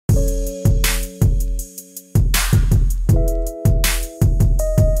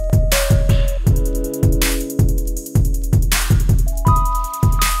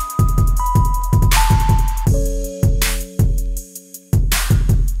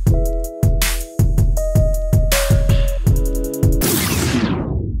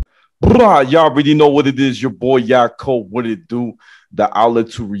Y'all already know what it is. Your boy Yaakov, what it do? The outlet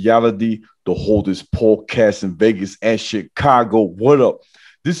to reality, the holdest podcast in Vegas and Chicago. What up?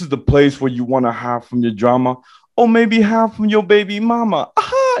 This is the place where you want to hide from your drama or maybe hide from your baby mama.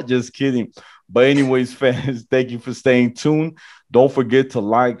 Aha, just kidding. But anyways, fans, thank you for staying tuned. Don't forget to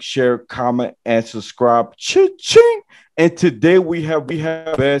like, share, comment, and subscribe. Cha-ching! And today we have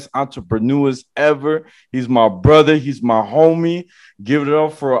best entrepreneurs ever. He's my brother. He's my homie. Give it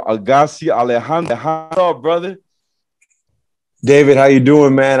up for Agassi Alejandro. What's up, brother? David, how you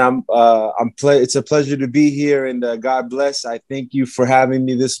doing, man? It's a pleasure to be here, and God bless. I thank you for having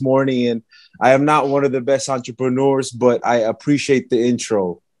me this morning. And I am not one of the best entrepreneurs, but I appreciate the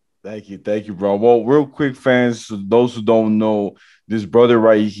intro. Thank you, bro. Well, real quick, fans, so those who don't know, this brother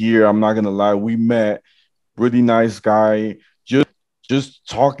right here, I'm not gonna lie, we met. Really nice guy. Just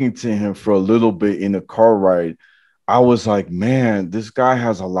talking to him for a little bit in the car ride, I was like, man, this guy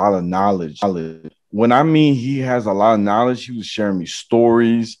has a lot of knowledge. When I mean he has a lot of knowledge, he was sharing me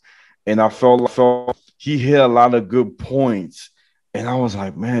stories, and I felt he hit a lot of good points. And I was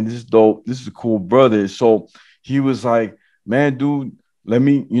like, man, this is dope. This is a cool brother. So he was like, man, dude, let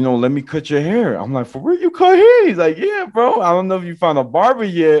me cut your hair. I'm like, for real, you cut hair? He's like, yeah, bro. I don't know if you found a barber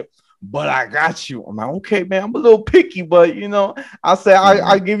yet, but I got you. I'm like, okay, man, I'm a little picky, but I say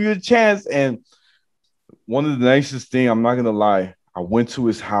I give you a chance. And one of the nicest thing, I'm not gonna lie, I went to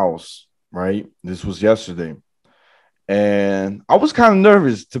his house, right? This was yesterday. And I was kind of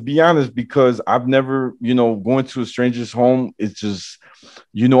nervous, to be honest, because I've never, going to a stranger's home. It's just,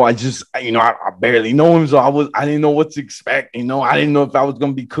 I barely know him. So I didn't know what to expect. I didn't know if I was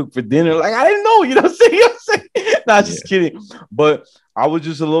going to be cooked for dinner. Like, I didn't know, what I'm saying? Not just kidding. But I was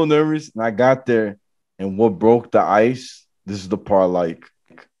just a little nervous, and I got there, and what broke the ice, this is the part, like,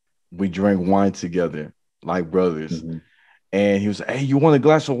 we drank wine together, like brothers. Mm-hmm. And he was, hey, you want a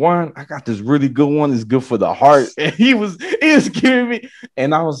glass of wine? I got this really good one. It's good for the heart. And he was giving me.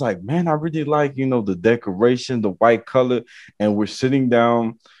 And I was like, man, I really like, the decoration, the white color. And we're sitting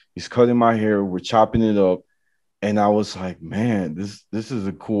down. He's cutting my hair. We're chopping it up. And I was like, man, this is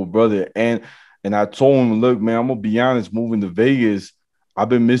a cool brother. And I told him, look, man, I'm going to be honest, moving to Vegas, I've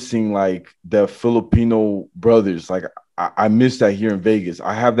been missing like the Filipino brothers. Like I miss that here in Vegas.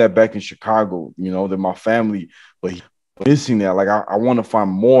 I have that back in Chicago, they're my family, but missing that. Like I want to find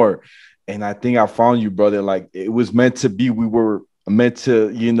more. And I think I found you, brother. Like it was meant to be. We were meant to,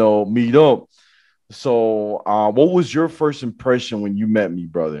 meet up. So what was your first impression when you met me,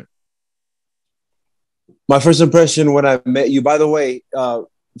 brother? My first impression when I met you, by the way,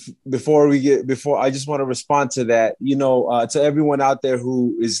 before I just want to respond to that, to everyone out there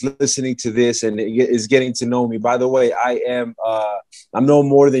who is listening to this and is getting to know me. By the way, I'm no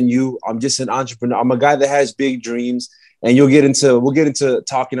more than you. I'm just an entrepreneur. I'm a guy that has big dreams. And we'll get into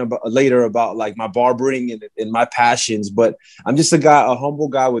talking about later about like my barbering and my passions, but I'm just a humble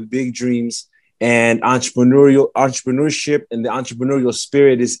guy with big dreams, and entrepreneurship and the entrepreneurial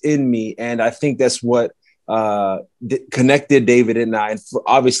spirit is in me. And I think that's what connected David and I. And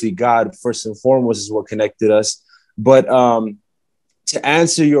obviously God, first and foremost, is what connected us. But to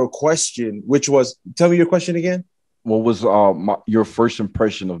answer your question, tell me your question again. What was your first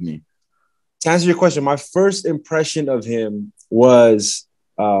impression of me? To answer your question, my first impression of him was,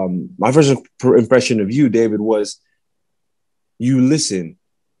 my first impression of you, David, was you listen,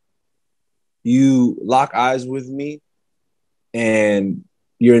 you lock eyes with me, and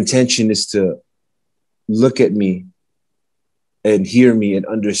your intention is to look at me and hear me and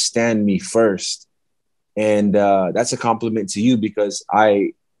understand me first. And that's a compliment to you, because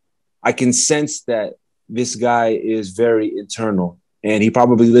I can sense that this guy is very internal. And he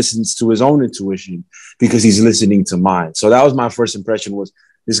probably listens to his own intuition because he's listening to mine. So that was my first impression, was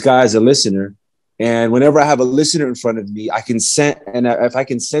this guy is a listener. And whenever I have a listener in front of me, I can sense, and if I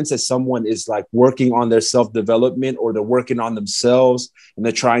can sense that someone is like working on their self-development, or they're working on themselves and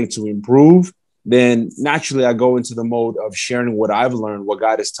they're trying to improve, then naturally I go into the mode of sharing what I've learned, what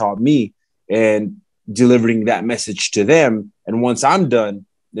God has taught me, and delivering that message to them. And once I'm done,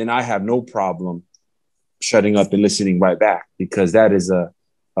 then I have no problem shutting up and listening right back, because that is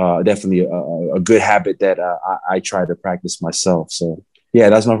definitely a good habit that I try to practice myself. So yeah,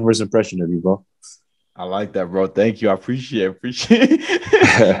 that's my first impression of you, bro. I like that, bro. Thank you. I appreciate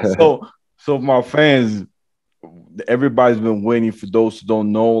it. So my fans, everybody's been waiting. For those who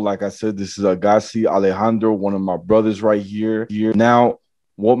don't know, like I said, this is Agassi Alejandro, one of my brothers right here. Now,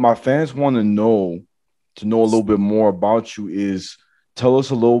 what my fans want to know a little bit more about you is, tell us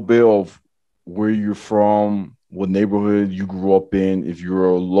a little bit of where you're from, what neighborhood you grew up in, if you're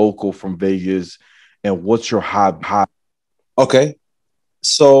a local from Vegas, and what's your hobby. Okay.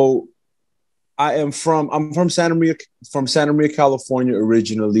 So I'm from Santa Maria, California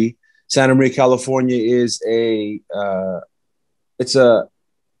originally. Santa Maria, California is it's a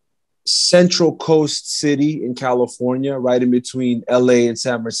central coast city in California, right in between LA and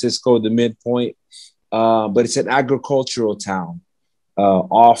San Francisco, the midpoint. But it's an agricultural town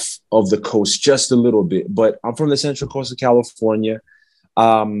off of the coast just a little bit. But I'm from the central coast of California.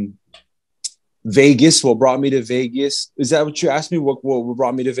 Um, Vegas, what brought me to Vegas? Is that what you asked me? What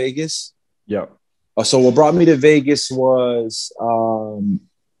brought me to Vegas? Yeah. So what brought me to Vegas was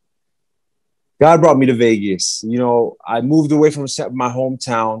God brought me to Vegas. You know, I moved away from my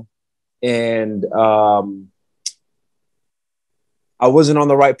hometown, and I wasn't on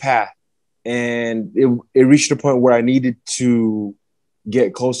the right path, and it reached a point where I needed to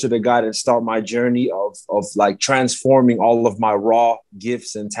get closer to God and start my journey of like transforming all of my raw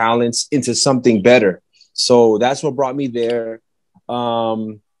gifts and talents into something better. So that's what brought me there.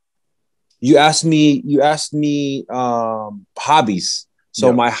 You asked me hobbies. So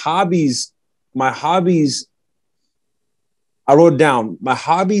Yeah. my hobbies, I wrote down, my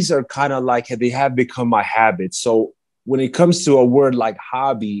hobbies are kind of like they have become my habits. So when it comes to a word like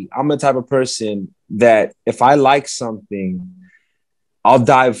hobby, I'm the type of person that if I like something, I'll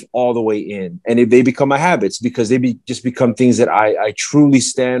dive all the way in. And if they become my habits, because just become things that I truly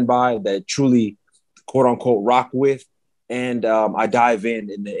stand by, that truly quote unquote rock with. And I dive in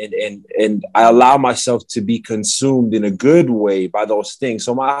and I allow myself to be consumed in a good way by those things.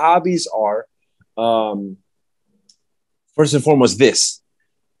 So my hobbies are, um, first and foremost, this,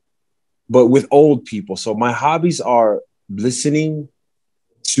 but with old people. So my hobbies are listening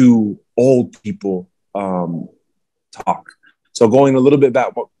to old people talk. So going a little bit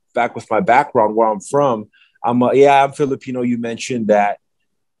back with my background, where I'm from, I'm Filipino. You mentioned that.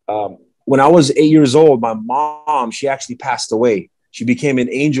 When I was 8 years old, my mom, she actually passed away. She became an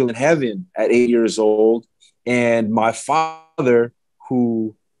angel in heaven at 8 years old. And my father,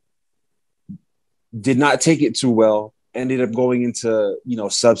 who did not take it too well, ended up going into,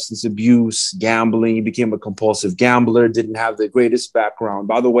 substance abuse, gambling. He became a compulsive gambler, didn't have the greatest background.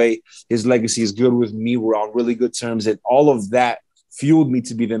 By the way, his legacy is good with me. We're on really good terms. And all of that fueled me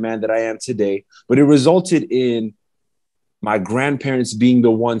to be the man that I am today. But it resulted in my grandparents being the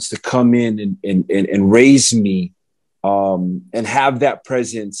ones to come in and raise me, and have that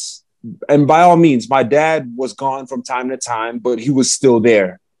presence. And by all means, my dad was gone from time to time, but he was still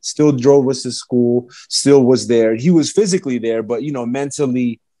there, still drove us to school, still was there. He was physically there, but,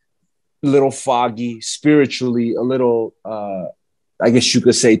 mentally a little foggy, spiritually a little, I guess you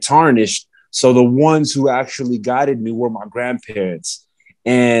could say, tarnished. So the ones who actually guided me were my grandparents.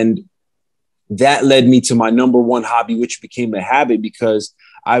 And that led me to my number one hobby, which became a habit because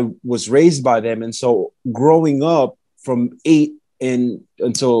I was raised by them. And so growing up from 8 and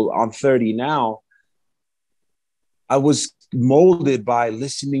until I'm 30 now, I was molded by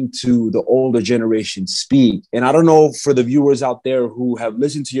listening to the older generation speak. And I don't know, for the viewers out there who have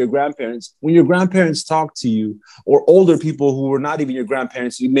listened to your grandparents, when your grandparents talk to you, or older people who were not even your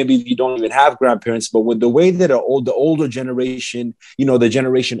grandparents, maybe you don't even have grandparents, but with the way that the older generation, the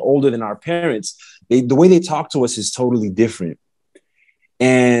generation older than our parents, the way they talk to us is totally different.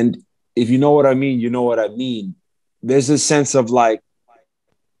 And if you know what I mean, you know what I mean. There's a sense of like,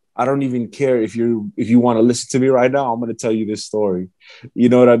 I don't even care if you want to listen to me right now. I'm going to tell you this story. You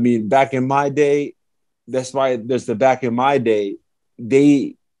know what I mean? Back in my day, that's why there's the back in my day.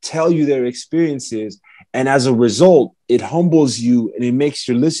 They tell you their experiences, and as a result, it humbles you and it makes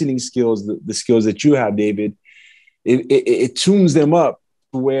your listening skills, the skills that you have, David, it tunes them up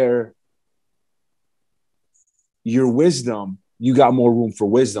to where your wisdom, you got more room for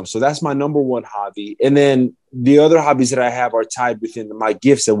wisdom. So that's my number one hobby. And then the other hobbies that I have are tied within my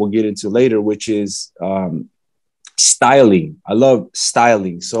gifts that we'll get into later, which is styling. I love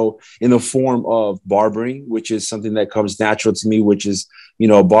styling. So in the form of barbering, which is something that comes natural to me, which is,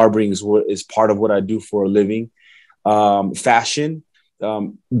 barbering is part of what I do for a living. Fashion,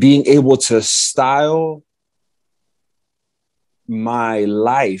 being able to style my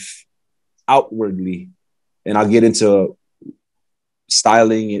life outwardly. And I'll get into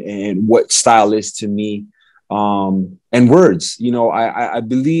styling and what style is to me, and words.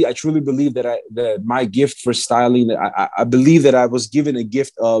 I truly believe that my gift for styling, I believe that I was given a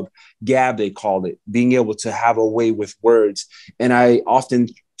gift of gab, they call it, being able to have a way with words. And I often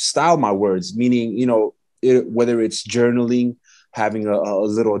style my words, meaning, whether it's journaling, having a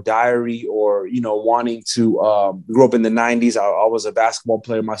little diary, or, wanting to, grow up in the 90s. I was a basketball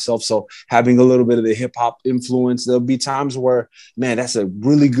player myself. So having a little bit of the hip hop influence, there'll be times where, man, that's a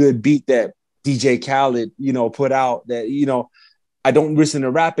really good beat that DJ Khaled, put out that, I don't listen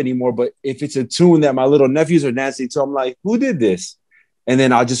to rap anymore, but if it's a tune that my little nephews are dancing to, I'm like, who did this? And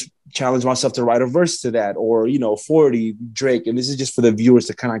then I'll just challenge myself to write a verse to that, or 40 Drake. And this is just for the viewers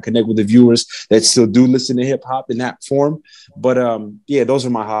to kind of connect with the viewers that still do listen to hip hop in that form. But yeah, those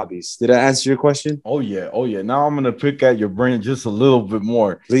are my hobbies. Did I answer your question? Oh yeah, oh yeah. Now I'm gonna pick at your brain just a little bit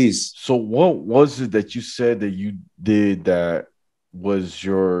more. Please. So what was it that you said that you did that was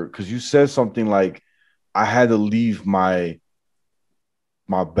your, because you said something like I had to leave my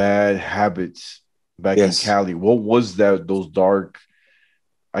bad habits back in Yes. Cali. What was that, those dark,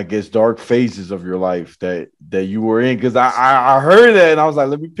 I guess, dark phases of your life that you were in? Because I heard that and I was like,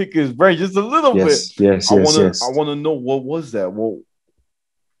 let me pick his brain just a little bit. Yes. Yes. I Yes. wanna I Yes. wanna know what was that? Well,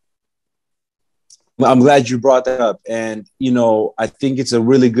 I'm glad you brought that up. And, I think it's a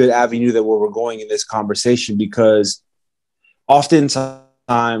really good avenue that where we're going in this conversation, because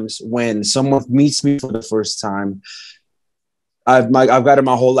oftentimes when someone meets me for the first time, I've got it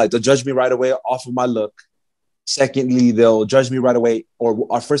my whole life. They'll judge me right away off of my look. Secondly, they'll judge me right away, or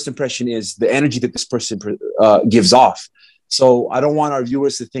our first impression is the energy that this person gives off. So I don't want our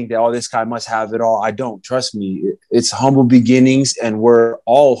viewers to think that, oh, this guy must have it all. I don't. Trust me. It's humble beginnings, and we're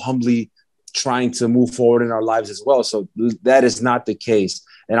all humbly trying to move forward in our lives as well. So that is not the case.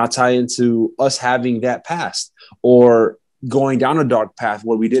 And I'll tie into us having that past, or going down a dark path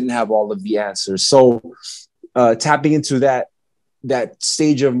where we didn't have all of the answers. So tapping into that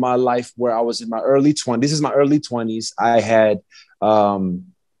stage of my life where I was in my early 20s. This is my early 20s. I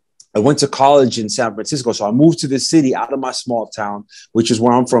went to college in San Francisco. So I moved to the city out of my small town, which is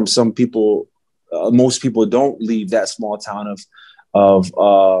where I'm from. Most people don't leave that small town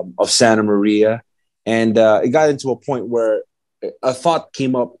of Santa Maria. And it got into a point where a thought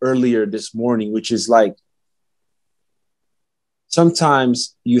came up earlier this morning, which is like,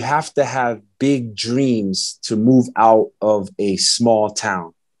 sometimes you have to have big dreams to move out of a small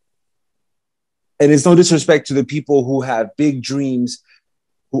town. And it's no disrespect to the people who have big dreams,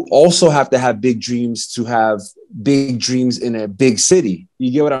 who also have to have big dreams to have big dreams in a big city.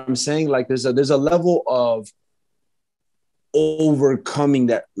 You get what I'm saying? Like there's a level of overcoming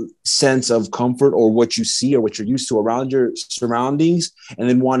that sense of comfort or what you see or what you're used to around your surroundings, and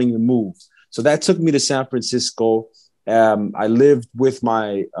then wanting to move. So that took me to San Francisco. I lived with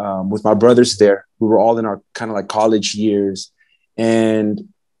my brothers there. We were all in our kind of like college years, and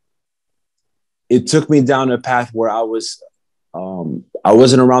it took me down a path where I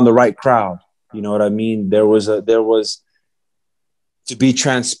wasn't around the right crowd. You know what I mean? There was to be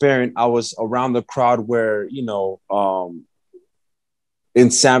transparent. I was around the crowd where in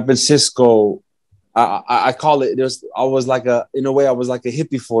San Francisco, I call it. I was like in a way, I was like a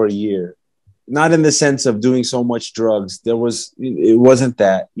hippie for a year. Not in the sense of doing so much drugs. It wasn't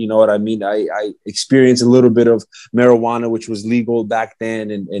that, you know what I mean? I experienced a little bit of marijuana, which was legal back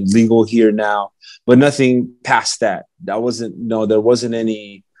then and legal here now, but nothing past that. There wasn't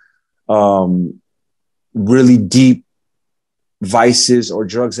any really deep vices or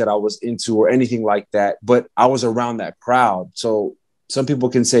drugs that I was into or anything like that, but I was around that crowd. So some people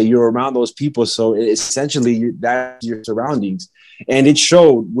can say you're around those people. So essentially that's your surroundings. And it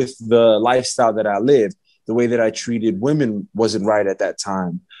showed with the lifestyle that I lived. The way that I treated women wasn't right at that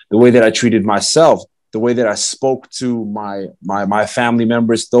time. The way that I treated myself, the way that I spoke to my family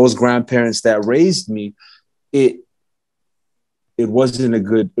members, those grandparents that raised me, it wasn't a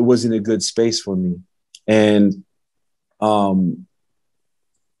good space for me. And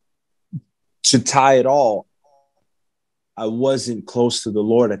to tie it all, I wasn't close to the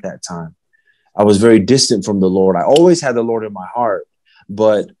Lord at that time. I was very distant from the Lord. I always had the Lord in my heart,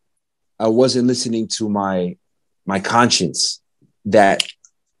 but I wasn't listening to my conscience, that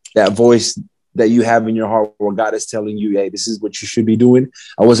voice that you have in your heart where God is telling you, hey, this is what you should be doing.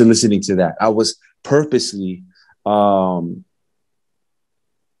 I wasn't listening to that. I was purposely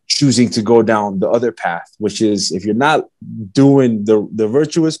choosing to go down the other path, which is, if you're not doing the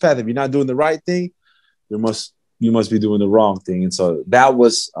virtuous path, if you're not doing the right thing, you must be doing the wrong thing. And so that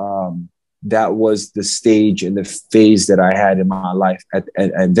was the stage and the phase that I had in my life.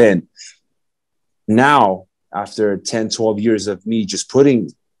 And then now, after 10, 12 years of me just putting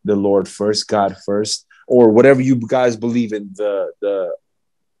the Lord first, God first, or whatever you guys believe in, the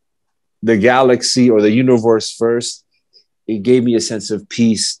galaxy or the universe first, it gave me a sense of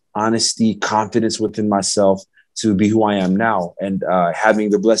peace, honesty, confidence within myself to be who I am now, and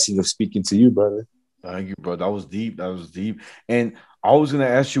having the blessing of speaking to you, brother. thank you, bro. That was deep. That was deep. And I was gonna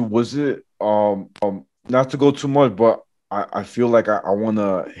ask you, was it not to go too much, but I feel like I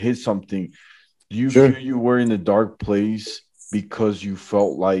wanna hit something. Do you Sure. feel you were in a dark place because you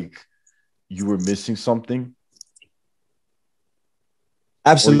felt like you were missing something?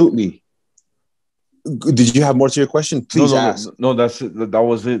 Or Absolutely. Did you have more to your question? no, Please no, ask. no, no. That's it. That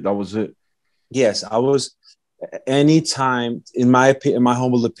was it. That was it. Yes, I was anytime in my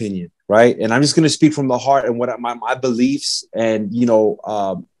humble opinion, right? And I'm just going to speak from the heart and what my beliefs and,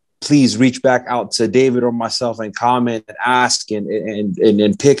 please reach back out to David or myself and comment and ask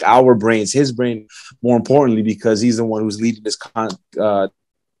and pick our brains, his brain, more importantly, because he's the one who's leading this podcast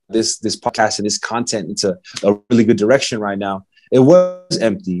and this content into a really good direction right now. It was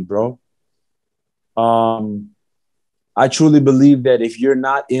empty, bro. Um, I truly believe that if you're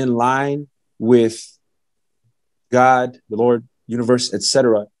not in line with God, the Lord, universe,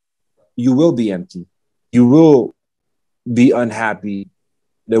 etc., you will be empty. You will be unhappy.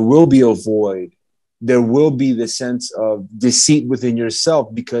 There will be a void. There will be the sense of deceit within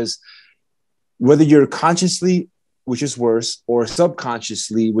yourself because whether you're consciously, which is worse, or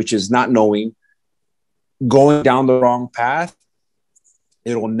subconsciously, which is not knowing, going down the wrong path,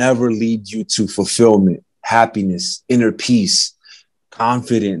 it'll never lead you to fulfillment, happiness, inner peace,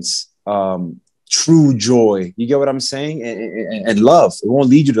 confidence, true joy. You get what I'm saying? And love. It won't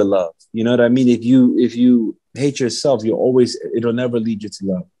lead you to love. You know what I mean? If you hate yourself, it'll never lead you to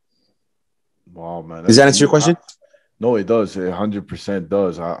love. Wow, man, Does that's that answer your deep. question? No, it does. It 100%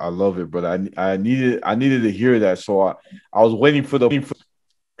 does. I love it, but I needed to hear that. So I was waiting for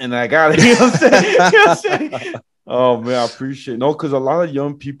and I got it. You know what I'm saying? You know what I'm saying? Oh man, I appreciate no, because a lot of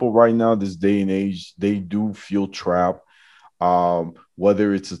young people right now, this day and age, they do feel trapped.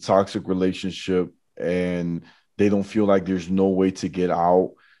 Whether it's a toxic relationship and they don't feel like there's no way to get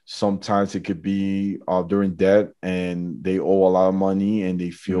out. Sometimes it could be they're in debt and they owe a lot of money and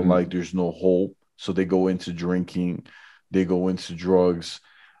they feel Mm-hmm. like there's no hope. So they go into drinking, they go into drugs.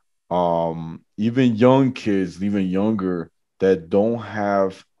 Even young kids, even younger, that don't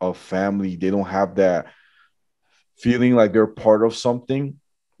have a family, they don't have that feeling like they're part of something,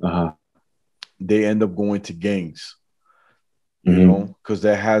 Uh-huh. they end up going to gangs, Mm-hmm. because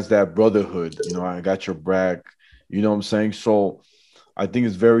that has that brotherhood, I got your back, you know what I'm saying? So I think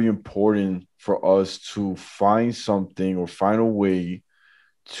it's very important for us to find something or find a way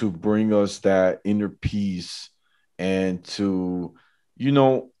to bring us that inner peace and to, you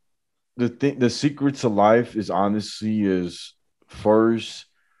know, the secret to life is honestly is first,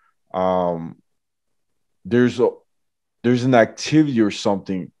 um, there's a there's an activity or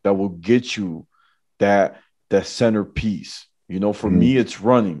something that will get you that that centerpiece. For Mm-hmm. me, it's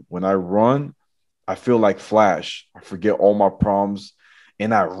running. When I run, I feel like Flash. I forget all my problems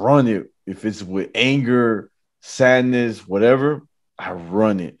and I run it. If it's with anger, sadness, whatever, I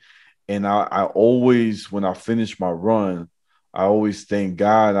run it. And I always, when I finish my run, I always thank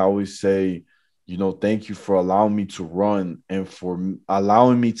God. I always say, thank you for allowing me to run and for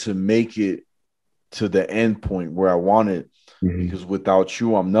allowing me to make it to the end point where I wanted, Mm-hmm. because without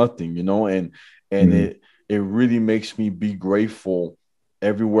you, I'm nothing, and Mm-hmm. it really makes me be grateful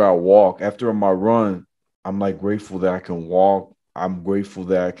everywhere I walk. After my run, I'm like grateful that I can walk. I'm grateful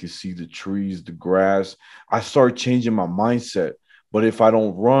that I can see the trees, the grass. I start changing my mindset. But if I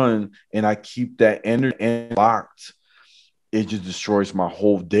don't run and I keep that energy locked, it just destroys my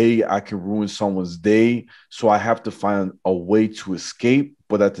whole day. I can ruin someone's day. So I have to find a way to escape,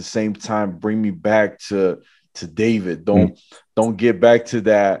 but at the same time, bring me back to David. Don't get back to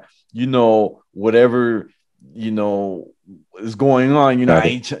that, whatever, you know, is going on. Got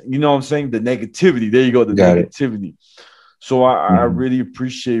it. You know what I'm saying? The negativity. There you go, the Got it. negativity. So I Mm-hmm. really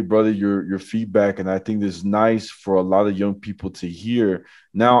appreciate, brother, your feedback, and I think this is nice for a lot of young people to hear.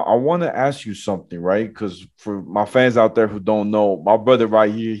 Now, I want to ask you something, right? Because for my fans out there who don't know, my brother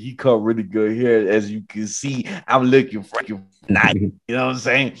right here, he cut really good hair, as you can see. I'm looking for nice. You know what I'm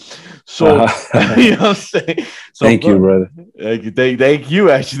saying? So, you know what I'm saying? So, Thank you, bro, brother. thank you,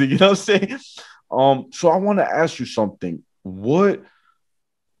 actually. You know what I'm saying? So I want to ask you something. When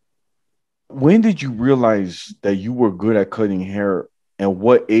did you realize that you were good at cutting hair, and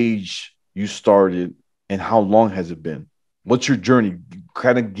what age you started, and how long has it been? What's your journey?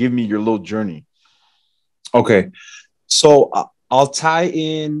 Kind of give me your little journey. Okay. So I'll tie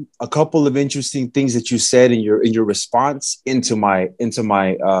in a couple of interesting things that you said in your response into my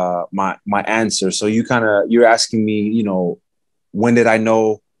answer. So you're asking me, when did I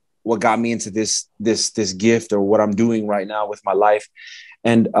know what got me into this gift or what I'm doing right now with my life?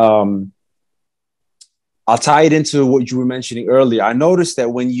 And I'll tie it into what you were mentioning earlier. I noticed that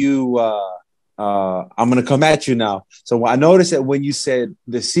when I'm gonna come at you now. So I noticed that when you said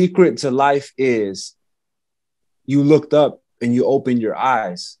the secret to life is, you looked up and you opened your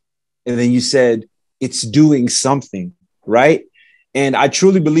eyes and then you said it's doing something, right? And I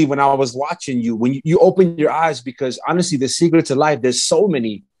truly believe when I was watching you, when you open your eyes, because honestly, the secret to life, there's so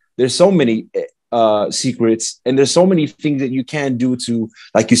many secrets, and there's so many things that you can do to,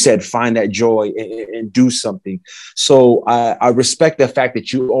 like you said, find that joy and do something. So I respect the fact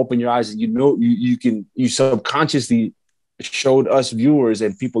that you open your eyes and you subconsciously showed us viewers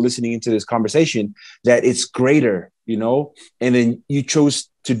and people listening into this conversation that it's greater, and then you chose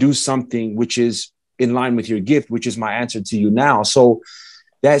to do something which is in line with your gift, which is my answer to you now. So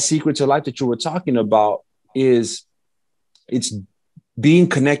that secret to life that you were talking about it's being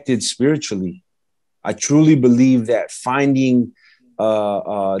connected spiritually. I truly believe that finding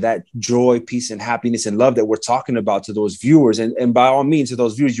that joy, peace, and happiness and love that we're talking about to those viewers, and by all means, to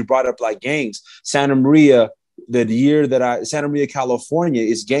those viewers, you brought up like gangs. Santa Maria, Santa Maria, California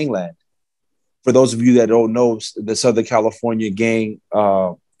is gangland. For those of you that don't know, the Southern California gang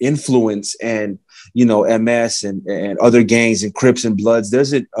influence and, MS and other gangs and Crips and Bloods,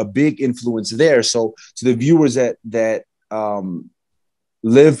 there's a big influence there. So to the viewers that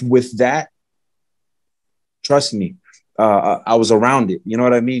live with that, trust me, I was around it. You know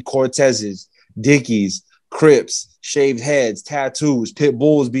what I mean? Cortezes, Dickies, Crips, shaved heads, tattoos, pit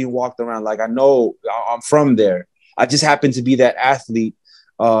bulls being walked around. Like, I know I'm from there. I just happened to be that athlete.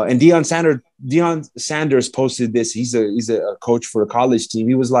 And Deion Sanders posted this. He's a coach for a college team.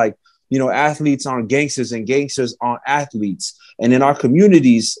 He was like, athletes aren't gangsters and gangsters aren't athletes. And in our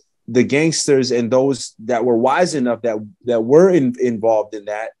communities, the gangsters and those that were wise enough that were involved in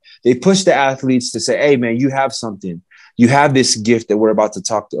that, they pushed the athletes to say, hey, man, you have something. You have this gift that we're about to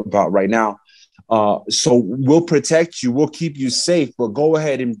talk about right now. So we'll protect you. We'll keep you safe, but go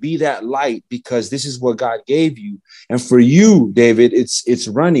ahead and be that light, because this is what God gave you. And for you, David, it's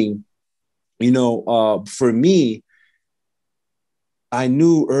running. For me, I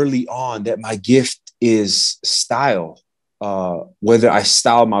knew early on that my gift is style. Whether I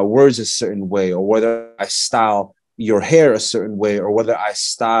style my words a certain way, or whether I style your hair a certain way, or whether I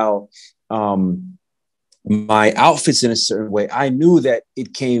style my outfits in a certain way, I knew that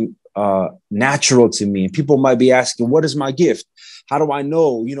it came natural to me. And people might be asking, what is my gift? How do I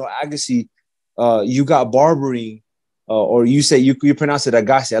know? Agassi, you got barbering, or you say you pronounce it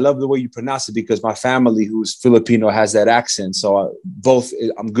Agassi. I love the way you pronounce it, because my family, who's Filipino, has that accent. So both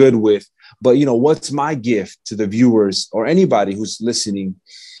I'm good with. But, what's my gift to the viewers or anybody who's listening?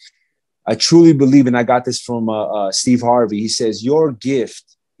 I truly believe, and I got this from Steve Harvey. He says, your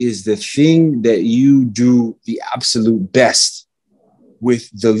gift is the thing that you do the absolute best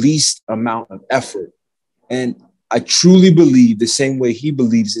with the least amount of effort. And I truly believe the same way he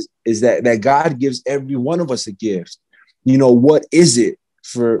believes is that God gives every one of us a gift. What is it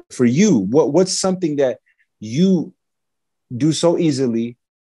for you? What's something that you do so easily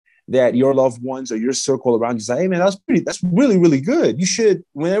that your loved ones or your circle around you say, hey, man, that's really, really good. You should,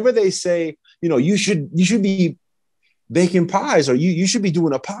 whenever they say, you should be baking pies, or you should be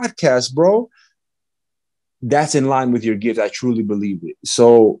doing a podcast, bro, that's in line with your gift. I truly believe it.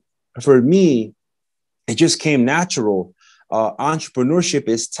 So for me, it just came natural. Entrepreneurship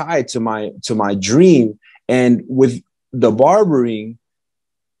is tied to my dream. And with the barbering,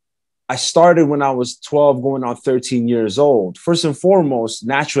 I started when I was 12, going on 13 years old. First and foremost,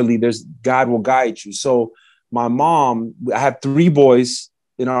 naturally, God will guide you. So my mom, I have 3 boys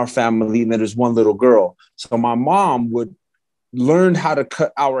in our family, and then there's 1 little girl. So my mom would learn how to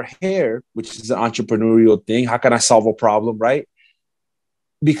cut our hair, which is an entrepreneurial thing. How can I solve a problem, right?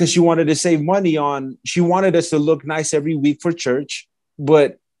 Because she wanted to save money she wanted us to look nice every week for church.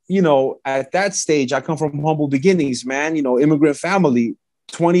 But, at that stage, I come from humble beginnings, man, immigrant family.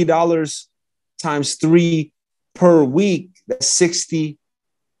 $20 times 3 per week, that's 60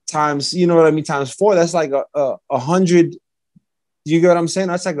 times, times 4. That's like a 100. You get what I'm saying?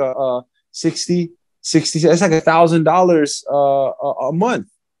 That's like a 60. That's like $1,000 a month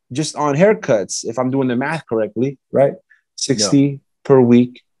just on haircuts, if I'm doing the math correctly, right? 60 per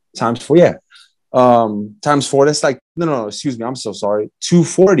week times 4. Yeah. Times 4. That's like, no, excuse me. I'm so sorry.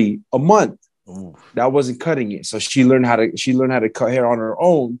 $240 a month. Ooh. That wasn't cutting it. So she learned how to cut hair on her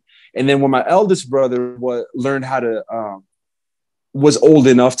own. And then when my eldest brother was old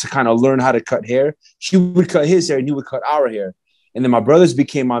enough to kind of learn how to cut hair, she would cut his hair and he would cut our hair. And then my brothers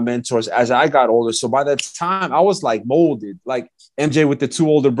became my mentors as I got older. So by that time, I was like molded, like MJ with the 2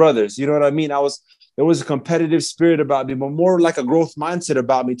 older brothers. You know what I mean? There was a competitive spirit about me, but more like a growth mindset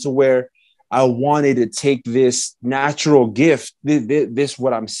about me, to where I wanted to take this natural gift, this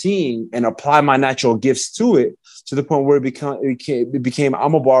what I'm seeing, and apply my natural gifts to it. to the point where it became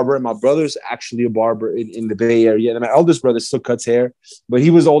I'm a barber, and my brother's actually a barber in the Bay Area. And my eldest brother still cuts hair, but he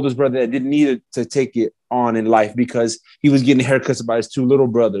was the oldest brother that didn't need to take it on in life because he was getting haircuts by his two little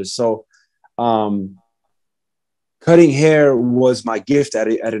brothers. So cutting hair was my gift at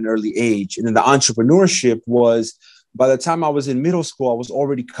an early age. And then the entrepreneurship was, by the time I was in middle school, I was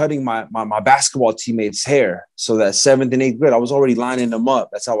already cutting my basketball teammates' hair. So that 7th and 8th grade, I was already lining them up.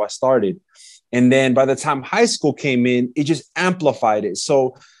 That's how I started. And then by the time high school came in, it just amplified it.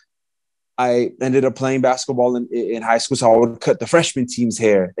 So I ended up playing basketball in high school. So I would cut the freshman team's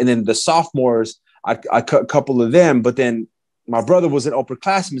hair. And then the sophomores, I cut a couple of them. But then my brother was an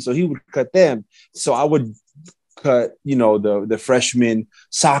upperclassman, so he would cut them. So I would cut, the freshman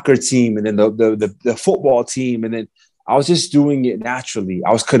soccer team, and then the football team. And then I was just doing it naturally.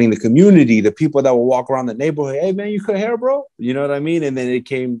 I was cutting the community, the people that would walk around the neighborhood. Hey, man, you cut hair, bro? You know what I mean? And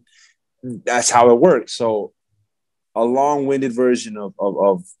then that's how it worked. So a long-winded version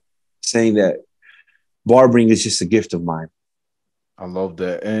of saying that barbering is just a gift of mine. I love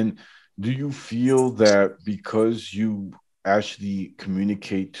that. And do you feel that because you actually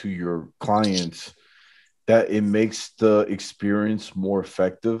communicate to your clients that it makes the experience more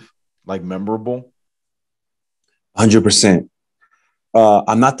effective, like memorable? 100%.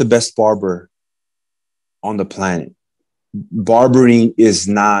 I'm not the best barber on the planet. Barbering is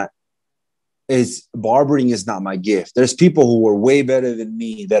not my gift. There's people who are way better than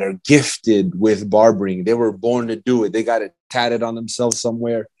me that are gifted with barbering. They were born to do it. They got it tatted on themselves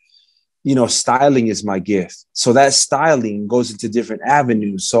somewhere. Styling is my gift. So that styling goes into different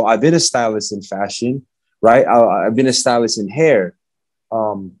avenues. So I've been a stylist in fashion, right? I've been a stylist in hair.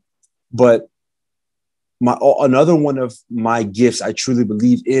 But another one of my gifts, I truly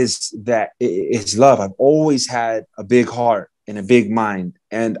believe, is love. I've always had a big heart and a big mind.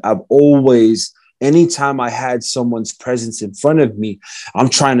 And anytime I had someone's presence in front of me, I'm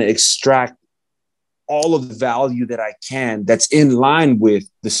trying to extract all of the value that I can that's in line with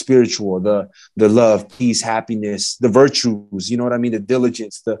the spiritual, the love, peace, happiness, the virtues, you know what I mean? The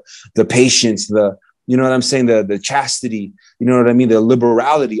diligence, the patience, you know what I'm saying? The chastity, you know what I mean? The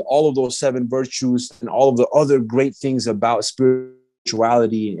liberality, all of those 7 virtues and all of the other great things about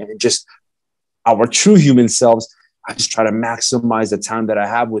spirituality and just our true human selves. I just try to maximize the time that I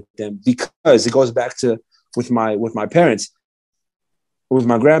have with them, because it goes back to with my parents, with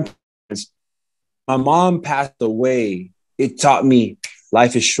my grandparents. My mom passed away. It taught me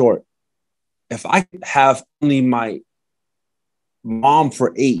life is short. If I have only my mom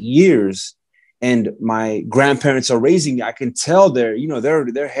for 8 years and my grandparents are raising me, I can tell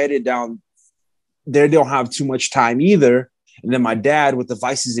they're headed down. They don't have too much time either. And then my dad, with the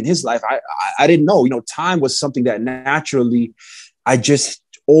vices in his life, I didn't know. Time was something that naturally I just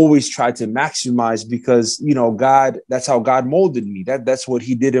always tried to maximize, because God, that's how God molded me. That's what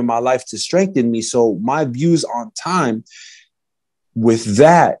he did in my life to strengthen me. So my views on time with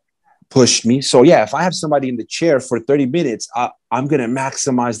that pushed me. So yeah, if I have somebody in the chair for 30 minutes, I'm going to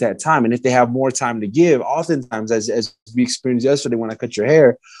maximize that time. And if they have more time to give, oftentimes, as we experienced yesterday when I cut your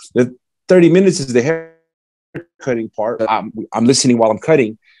hair, the 30 minutes is the hair cutting part. I'm listening while I'm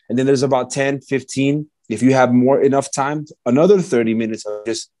cutting. And then there's about 10, 15. If you have enough time, another 30 minutes of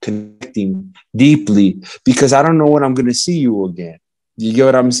just connecting deeply, because I don't know when I'm going to see you again. You get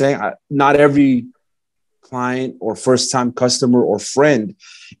what I'm saying? Not every client or first-time customer or friend,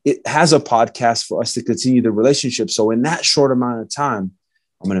 it has a podcast for us to continue the relationship. So in that short amount of time,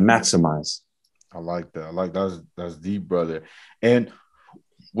 I'm going to maximize. I like that. That's deep, brother. And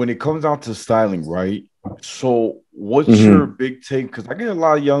when it comes down to styling, right? So what's your big take? Because I get a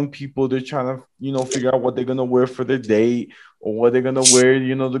lot of young people, they're trying to, figure out what they're going to wear for their date or what they're going to wear,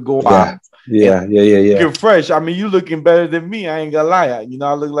 to go out. Yeah. Looking fresh. I mean, you looking better than me. I ain't going to lie.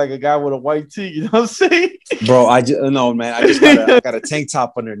 I look like a guy with a white tee. You know what I'm saying? Bro, I just got a tank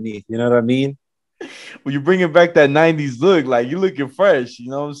top underneath. You know what I mean? Well, you're bringing back that 90s look. Like, you looking fresh. You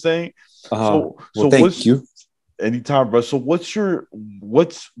know what I'm saying? So thank you. Anytime, bro. So what's your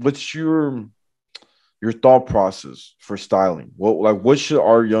thought process for styling? What should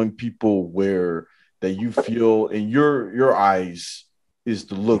our young people wear that you feel in your eyes is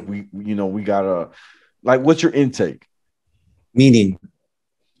the look we gotta, like, what's your intake? Meaning,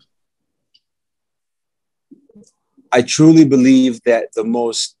 I truly believe that the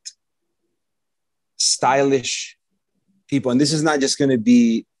most stylish people, and this is not just going to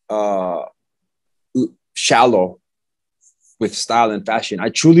be shallow with style and fashion. I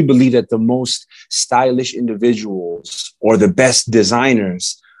truly believe that the most stylish individuals or the best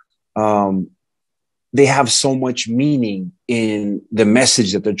designers they have so much meaning in the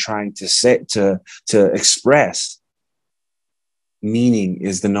message that they're trying to set to express. Meaning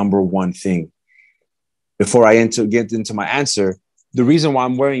is the number one thing. Before I get into my answer, the reason why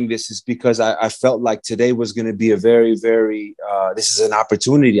I'm wearing this is because I felt like today was going to be a very, very, this is an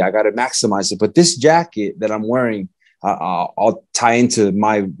opportunity. I got to maximize it. But this jacket that I'm wearing, I'll tie into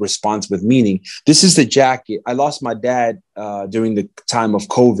my response with meaning. This is the jacket. I lost my dad during the time of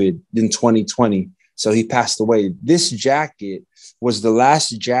COVID in 2020. So he passed away. This jacket was the last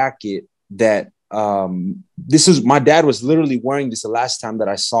jacket that my dad was literally wearing this the last time that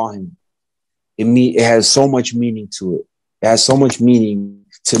I saw him. It has so much meaning to it. It has so much meaning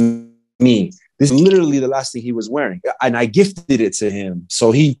to me. This is literally the last thing he was wearing. And I gifted it to him.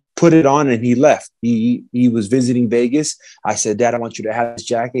 So he put it on and he left. He was visiting Vegas. I said, Dad, I want you to have this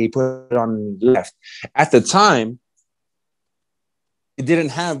jacket. He put it on and he left. At the time, it didn't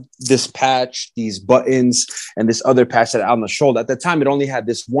have this patch, these buttons, and this other patch that on the shoulder. At the time, it only had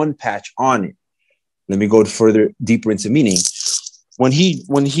this one patch on it. Let me go deeper into meaning. When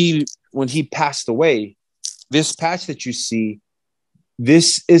he passed away, this patch that you see,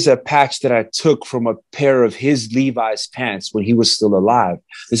 this is a patch that I took from a pair of his Levi's pants when he was still alive.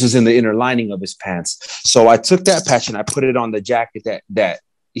 This was in the inner lining of his pants. So I took that patch and I put it on the jacket that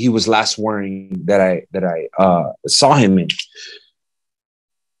he was last wearing, that I saw him in.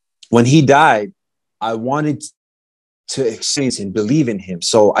 When he died, I wanted to experience and believe in him.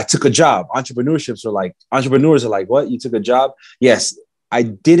 So I took a job. Entrepreneurs are like, what? You took a job? Yes. I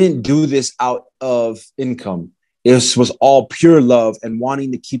didn't do this out of income. It was all pure love and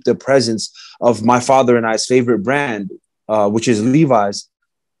wanting to keep the presence of my father and I's favorite brand, which is Levi's.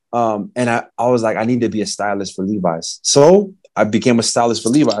 And I was like, I need to be a stylist for Levi's. So I became a stylist for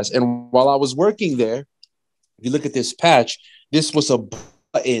Levi's. And while I was working there, if you look at this patch, this was a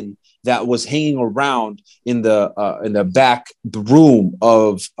button that was hanging around in the back room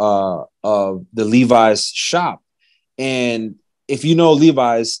of the Levi's shop. And if you know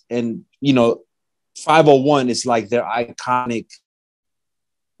Levi's, and you know 501 is like their iconic.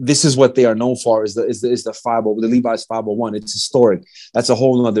 This is what they are known for, is the Levi's 501. It's historic. That's a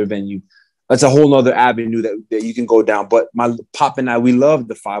whole nother venue. That's a whole nother avenue that you can go down. But my pop and I, we loved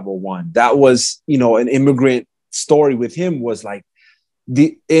the 501. That was, an immigrant story with him. Was like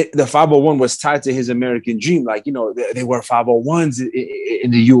the 501 was tied to his American dream. Like, they were 501s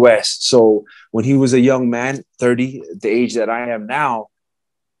in the US. So when he was a young man, 30, the age that I am now,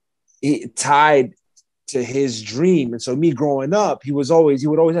 it tied to his dream. And so me growing up, he would always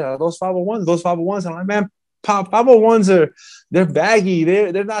have those 501s. I'm like, man, 501s they're baggy.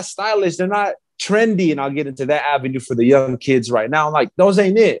 They're not stylish. They're not trendy. And I'll get into that avenue for the young kids right now. I'm like, those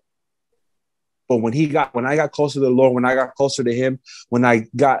ain't it. But when I got closer to the Lord, when I got closer to him, when I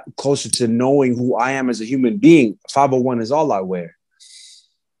got closer to knowing who I am as a human being, 501 is all I wear.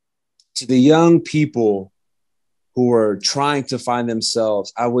 To the young people who are trying to find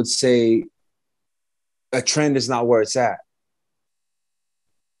themselves, I would say a trend is not where it's at.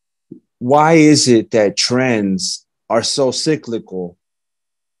 Why is it that trends are so cyclical?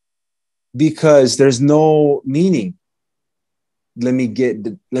 Because there's no meaning. Let me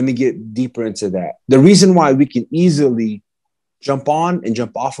get deeper into that. The reason why we can easily jump on and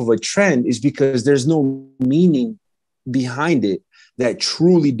jump off of a trend is because there's no meaning behind it that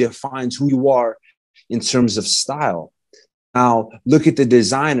truly defines who you are in terms of style. Now, look at the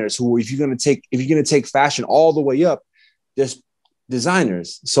designers who, if you're going to take fashion all the way up, there's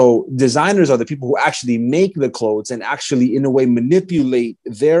designers. So designers are the people who actually make the clothes and actually, in a way, manipulate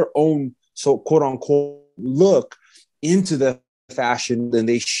their own, so quote unquote, look into the fashion. Then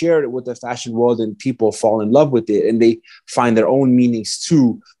they share it with the fashion world and people fall in love with it and they find their own meanings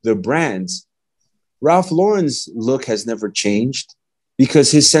to the brands. Ralph Lauren's look has never changed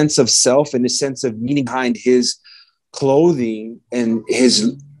because his sense of self and his sense of meaning behind his clothing and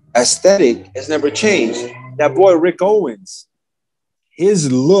his aesthetic has never changed. That boy, Rick Owens,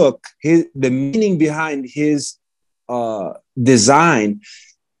 his look, the meaning behind his design,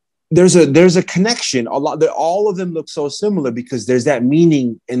 there's a connection. All of them look so similar because there's that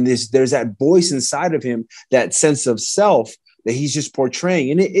meaning and there's that voice inside of him, that sense of self that he's just portraying,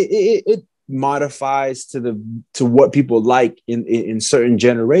 and it modifies to what people like in certain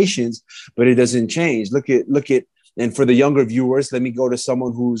generations, but it doesn't change. Look at, and for the younger viewers, let me go to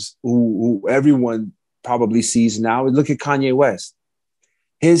someone who everyone probably sees now. Look at Kanye West.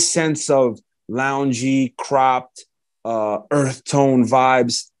 His sense of loungy, cropped, earth tone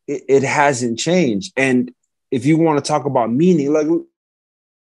vibes, it hasn't changed. And if you want to talk about meaning, like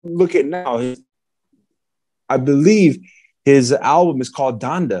look at now, I believe his album is called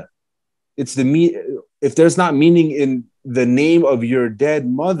Donda. It's if there's not meaning in the name of your dead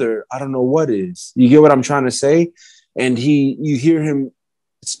mother, I don't know what is. You get what I'm trying to say? And you hear him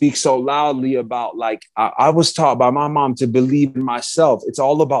speak so loudly about, like, I was taught by my mom to believe in myself. It's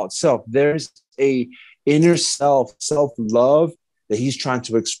all about self. There's a inner self-love that he's trying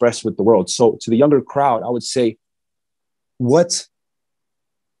to express with the world. So to the younger crowd, I would say, what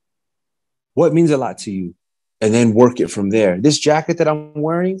means a lot to you? And then work it from there. This jacket that I'm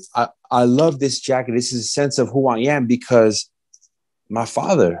wearing, I love this jacket. This is a sense of who I am because my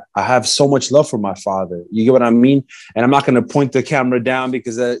father, I have so much love for my father. You get what I mean? And I'm not going to point the camera down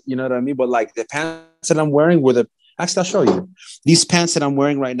because, you know what I mean? But like the pants that I'm wearing actually, I'll show you. These pants that I'm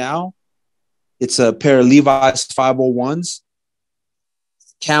wearing right now, it's a pair of Levi's 501s.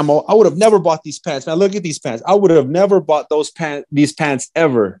 Camo. I would have never bought these pants. Man, look at these pants. I would have never bought these pants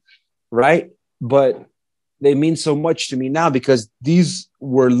ever, right? But they mean so much to me now because these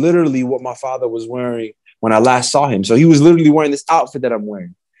were literally what my father was wearing when I last saw him. So he was literally wearing this outfit that I'm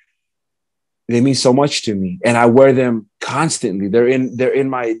wearing. They mean so much to me, and I wear them constantly. They're in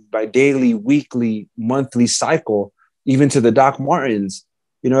my daily, weekly, monthly cycle, even to the Doc Martens.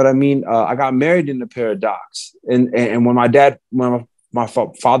 You know what I mean? I got married in a pair of Docs, and when my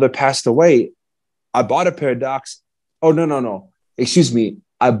father passed away, I bought a pair of Docs. Oh no! Excuse me.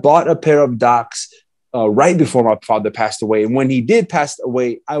 I bought a pair of Docs right before my father passed away. And when he did pass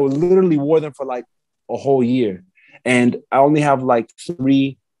away, I literally wore them for like a whole year. And I only have like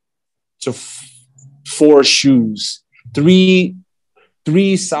 3 to 4 shoes, three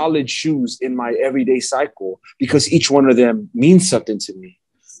solid shoes in my everyday cycle because each one of them means something to me.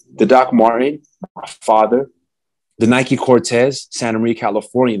 The Doc Marten, my father, the Nike Cortez, Santa Maria,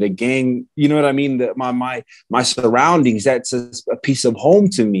 California, the gang, you know what I mean? My surroundings, that's a piece of home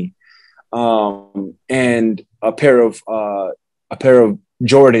to me. And a pair of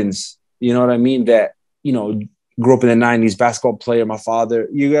Jordans, you know what I mean? That, you know, grew up in the 90s, basketball player, my father,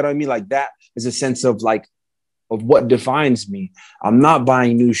 you get what I mean? Like that is a sense of like, of what defines me. I'm not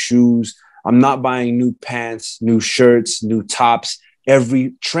buying new shoes. I'm not buying new pants, new shirts, new tops,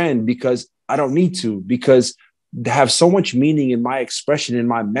 every trend because I don't need to, because they have so much meaning in my expression, in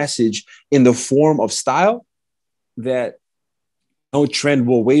my message, in the form of style that no trend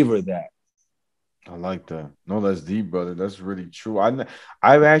will waver that. I like that. No, that's deep, brother. That's really true. I've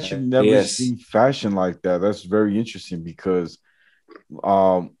actually never seen fashion like that. That's very interesting because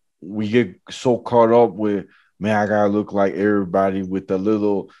we get so caught up with, man, I gotta look like everybody with the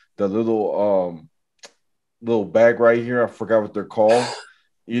little bag right here. I forgot what they're called.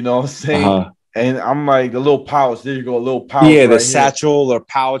 You know what I'm saying? And I'm like, a little pouch. There you go, a little pouch. Yeah, the satchel or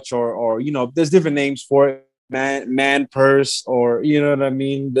pouch or you know, there's different names for it. Man purse, or you know what I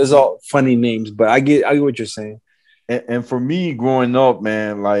mean? There's all funny names, but I get what you're saying. And for me growing up,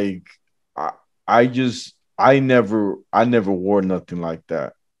 man, like I never wore nothing like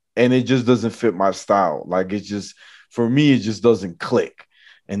that. And it just doesn't fit my style. Like it just, for me, it just doesn't click.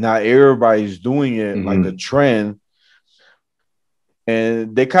 And now everybody's doing it like a trend.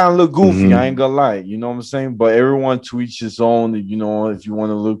 And they kind of look goofy, I ain't gonna lie, you know what I'm saying? But everyone to each his own, you know, if you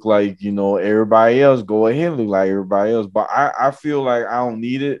want to look like, you know, everybody else, go ahead and look like everybody else. But I feel like I don't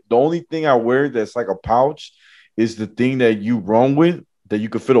need it. The only thing I wear that's like a pouch is the thing that you run with, that you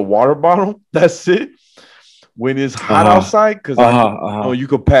could fit a water bottle. That's it. When it's hot outside, because I know you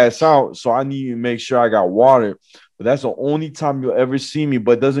could pass out. So I need to make sure I got water. But that's the only time you'll ever see me.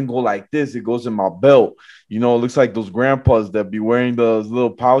 But it doesn't go like this. It goes in my belt. You know, it looks like those grandpas that be wearing those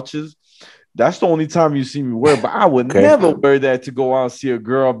little pouches. That's the only time you see me wear. But I would never wear that to go out and see a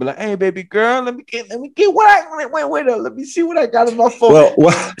girl. I'll be like, hey, baby girl, let me get what let me see what I got in my phone.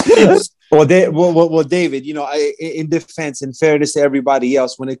 Well, David, you know, in defense and fairness to everybody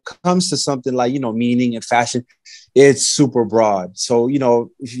else, when it comes to something like, you know, meaning and fashion, it's super broad. So, you know,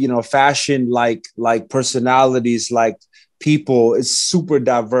 fashion, like personalities, like people, is super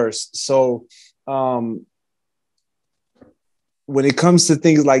diverse. So, when it comes to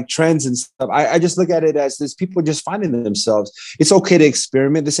things like trends and stuff, I just look at it as this: people just finding themselves. It's okay to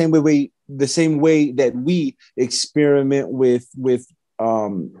experiment the same way that we experiment with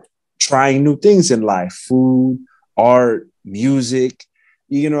trying new things in life, food, art, music,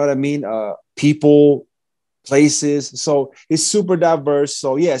 you know what I mean? People, places. So it's super diverse.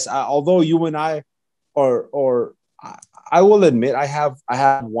 So yes, although you and I I will admit I have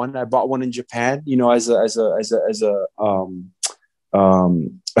one. I bought one in Japan, you know, as a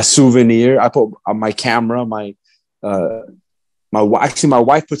souvenir. I put my camera, my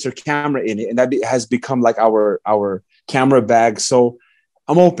wife puts her camera in it, and that has become like our camera bag. So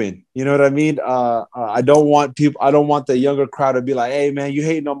I'm open. You know what I mean? I don't want people. I don't want the younger crowd to be like, "Hey, man, you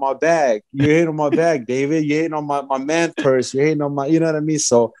hating on my bag? You hating on my bag, David? You hating on my man purse? You hating on my? You know what I mean?"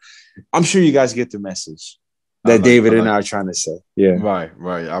 So I'm sure you guys get the message that David and I are trying to say. Yeah. Right,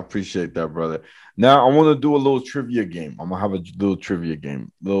 right. I appreciate that, brother. Now I want to do a little trivia game. I'm gonna have a little trivia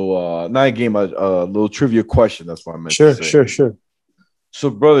game, little not a game, a little trivia question. That's what I meant to Sure, say. sure, sure. So,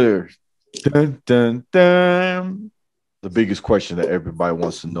 brother, dun, dun, dun, the biggest question that everybody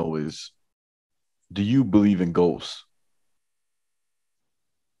wants to know is: do you believe in ghosts?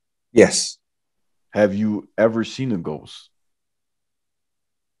 Yes. Have you ever seen a ghost?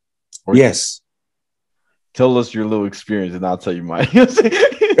 Or Yes. tell us your little experience, and I'll tell you mine.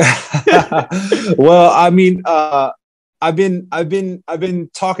 Well, I mean, I've been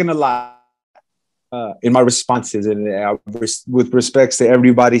talking a lot in my responses, and with respects to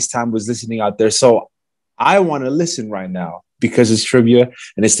everybody's time was listening out there. So I want to listen right now because it's trivia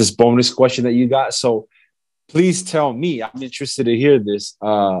and it's this bonus question that you got. So please tell me. I'm interested to hear this.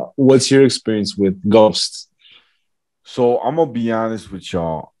 What's your experience with ghosts? So I'm gonna be honest with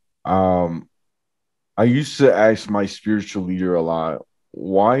y'all. I used to ask my spiritual leader a lot,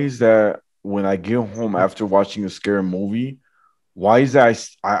 why is that when I get home after watching a scary movie, why is that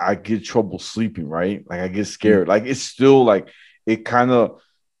I get trouble sleeping, right? Like I get Mm. scared. Like it's still like it kind of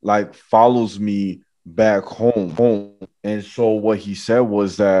like follows me back home. And so what he said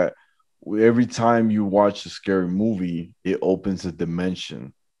was that every time you watch a scary movie, it opens a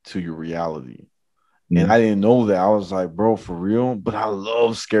dimension to your reality. And Mm. I didn't know that. I was like, bro, for real? But I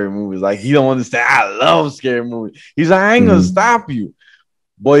love scary movies. Like, he don't understand. I love scary movies. He's like, I ain't gonna Mm. stop you.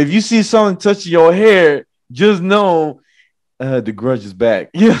 But if you see something touching your hair, just know the grudge is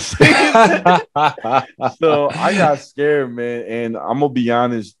back. You know what I'm saying? So I got scared, man. And I'm gonna be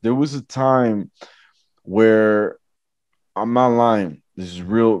honest, there was a time where I'm not lying. This is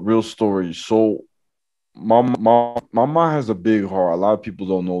real story. So my mom has a big heart. A lot of people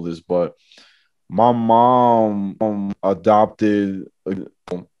don't know this, but my mom adopted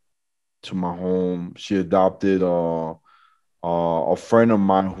to my home. She adopted a friend of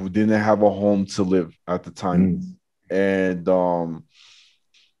mine who didn't have a home to live at the time, Mm. and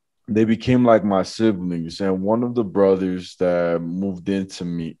they became like my siblings. And one of the brothers that moved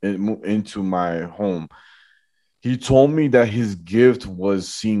into my home, he told me that his gift was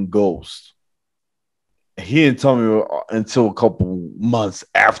seeing ghosts. He didn't tell me until a couple months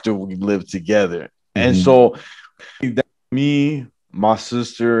after we lived together, and Mhm. so me, my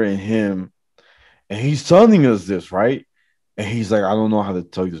sister, and him, and he's telling us this, right? And he's like, I don't know how to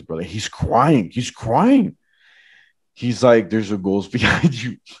tell you this, brother. He's crying. He's crying. He's like, there's a ghost behind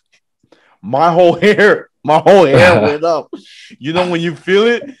you. My whole hair went up. You know, when you feel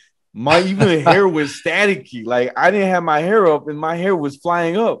it, my even hair was staticky. Like I didn't have my hair up and my hair was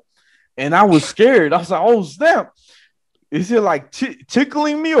flying up. And I was scared. I was like, oh snap. Is it like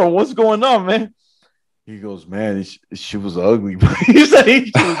tickling me or what's going on, man? He goes, man, she was ugly. He said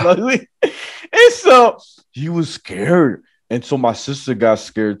she was ugly. And so he was scared. And so my sister got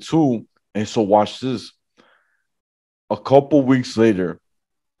scared too. And so watch this. A couple weeks later,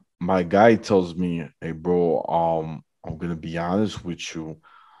 my guy tells me, hey bro, I'm gonna be honest with you.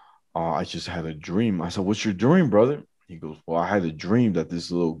 I just had a dream. I said, what's your dream, brother? He goes, well, I had a dream that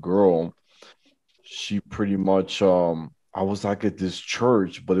this little girl, she pretty much I was like at this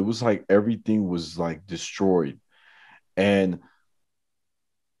church, but it was like everything was like destroyed. And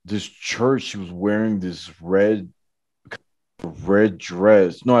this church, she was wearing this red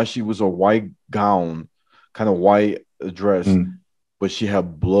dress. No, actually, it was a white gown, kind of white dress, Mm. but she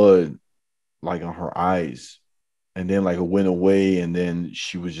had blood like on her eyes. And then like it went away, and then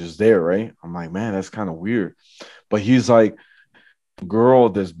she was just there, right? I'm like, man, that's kind of weird. But he's like, girl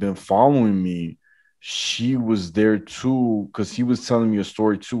that's been following me, she was there too, because he was telling me a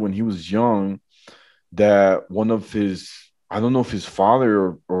story too when he was young that one of his, I don't know if his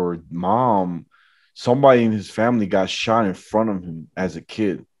father or mom, somebody in his family got shot in front of him as a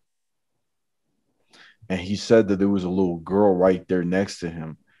kid. And he said that there was a little girl right there next to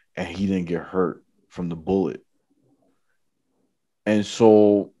him and he didn't get hurt from the bullet. And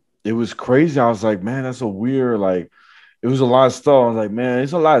so it was crazy. I was like, man, that's a weird, like, it was a lot of stuff. I was like, man,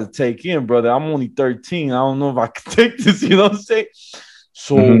 it's a lot to take in, brother. I'm only 13. I don't know if I can take this, you know what I'm saying?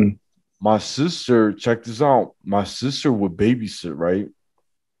 So Mhm. my sister, check this out. My sister would babysit, right?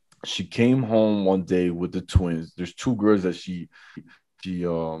 She came home one day with the twins. There's two girls that she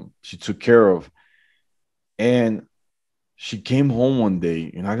took care of. And she came home one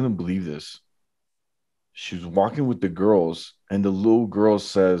day, and I'm gonna believe this. She was walking with the girls, and the little girl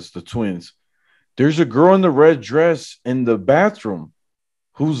says, the twins, there's a girl in the red dress in the bathroom.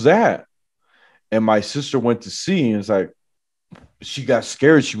 who's that? And my sister went to see, and it's like, she got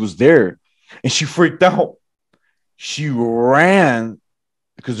scared. She was there and she freaked out. She ran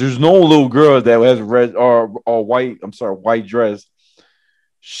because there's no little girl that has red or white, I'm sorry, white dress.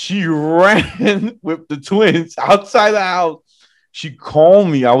 She ran with the twins outside the house. She called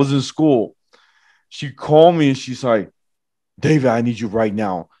me. I was in school. She called me and she's like, David, I need you right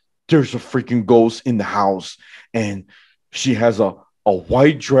now. There's a freaking ghost in the house. And she has a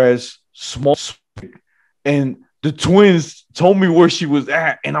white dress, small, and the twins told me where she was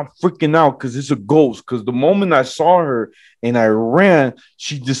at, and I'm freaking out because it's a ghost. Because the moment I saw her and I ran,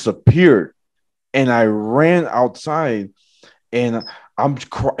 she disappeared, and I ran outside, and and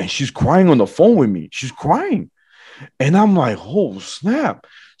she's crying on the phone with me. She's crying, and I'm like, "Oh snap!"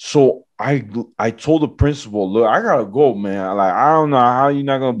 So I told the principal, "Look, I gotta go, man. Like, I don't know how you're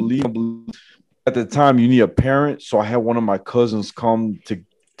not gonna believe." At the time, you need a parent, so I had one of my cousins come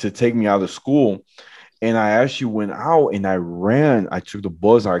to take me out of school. And I actually went out and I ran. I took the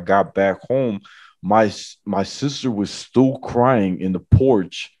bus. I got back home. My sister was still crying in the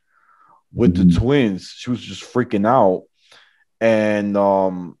porch with the twins. She was just freaking out. And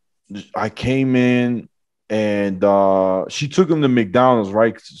I came in and she took them to McDonald's,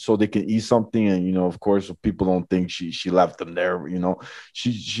 right? So they can eat something. And, you know, of course, people don't think she left them there. You know,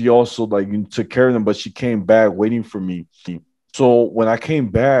 she also like took care of them, but she came back waiting for me. So when I came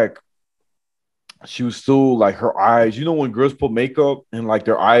back, she was still like her eyes, you know, when girls put makeup and like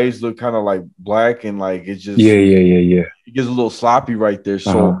their eyes look kind of like black and like it's just yeah. It gets a little sloppy right there.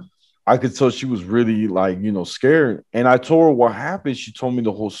 So I could tell she was really like, you know, scared. And I told her what happened. She told me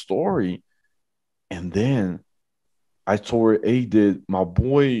the whole story. And then I told her, hey, did my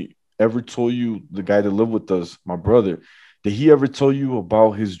boy ever told you, the guy that lived with us, my brother, did he ever tell you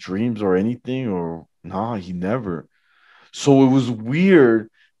about his dreams or anything? Or nah, he never. So it was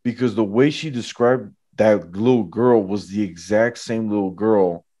weird because the way she described that little girl was the exact same little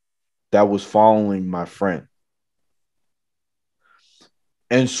girl that was following my friend.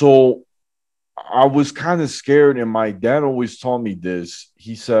 And so I was kind of scared. And my dad always taught me this.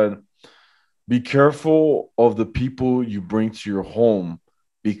 He said, be careful of the people you bring to your home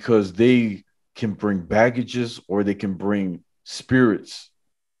because they can bring baggages or they can bring spirits,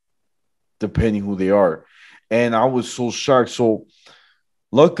 depending who they are. And I was so shocked. So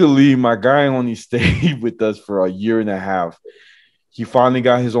luckily, my guy only stayed with us for a year and a half. He finally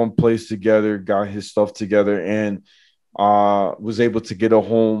got his own place together, got his stuff together, and was able to get a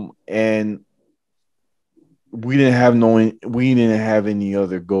home. And we didn't have any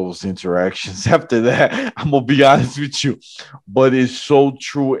other ghost interactions after that. I'm gonna be honest with you, but it's so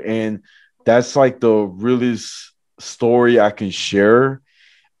true, and that's like the realest story I can share.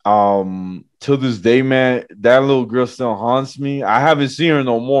 Till this day, man, that little girl still haunts me. I haven't seen her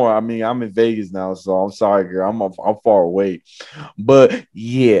no more. I mean, I'm in Vegas now, so I'm sorry, girl. I'm far away. But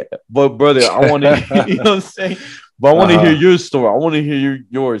yeah, but brother, I want to you know what I'm saying? But I want to hear your story. I want to hear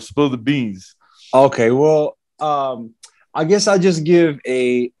yours. Spill the beans. Okay, well, I guess I'll just give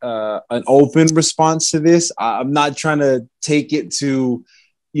an open response to this. I'm not trying to take it to,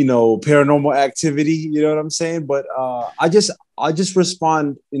 you know, paranormal activity, you know what I'm saying? But I just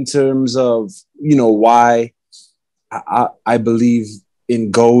respond in terms of, you know, why I believe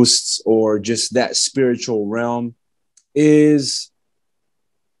in ghosts or just that spiritual realm is,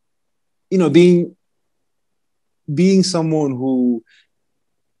 you know, being someone who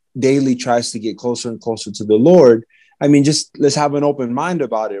daily tries to get closer and closer to the Lord. I mean, just let's have an open mind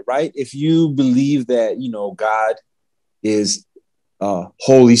about it, right? If you believe that, you know, God is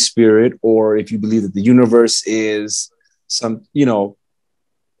Holy Spirit, or if you believe that the universe is some, you know,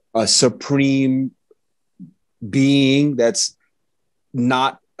 a supreme being that's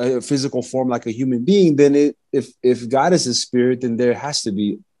not a physical form like a human being, then if God is a spirit, then there has to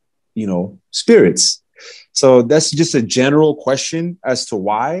be, you know, spirits. So that's just a general question as to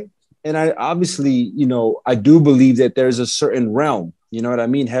why. And I obviously, you know, I do believe that there's a certain realm, you know what I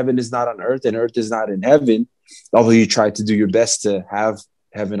mean? Heaven is not on earth and earth is not in heaven, although you try to do your best to have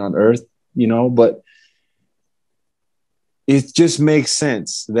heaven on earth, you know, but it just makes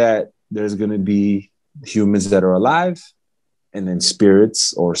sense that there's going to be humans that are alive and then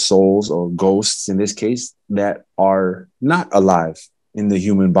spirits or souls or ghosts in this case that are not alive in the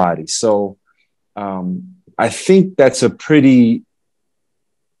human body. So I think that's a pretty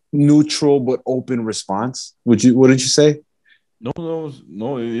neutral but open response. Wouldn't you say?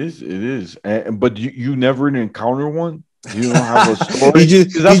 No, it is. But you never encounter one. You don't have a story. you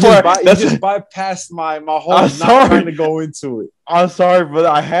just bypassed my whole. I'm not trying to go into it. I'm sorry, but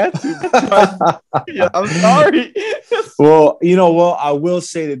I had to. Yeah, I'm sorry. Well, I will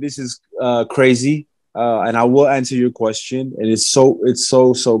say that this is crazy, and I will answer your question. And it's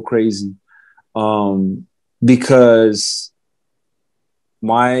so crazy, um, because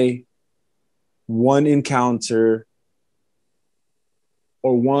my one encounter,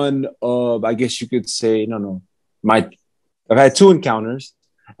 or one of, I guess you could say, no, my I've had two encounters,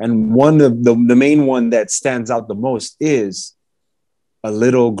 and one of the main one that stands out the most is a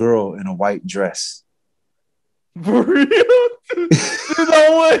little girl in a white dress. For real?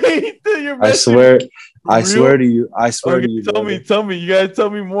 No way. Dude, you're I messing with swear, me. For I real? swear to you, I swear Okay, to you, brother. tell me. You gotta tell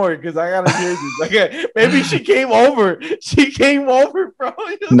me more because I gotta hear this. Okay, maybe she came over. She came over, bro.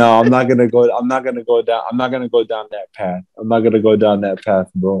 No, I'm not gonna go. I'm not gonna go down. I'm not gonna go down that path. I'm not gonna go down that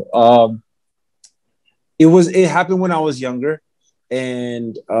path, bro. It happened when I was younger,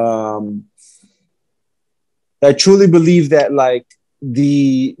 and I truly believe that, like,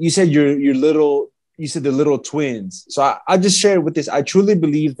 you said your little you said the little twins. So I just shared with this. I truly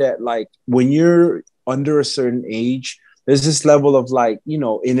believe that, like, when you're under a certain age, there's this level of, like,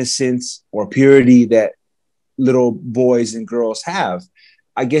 innocence or purity that little boys and girls have.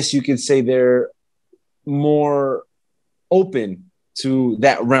 I guess you could say they're more open to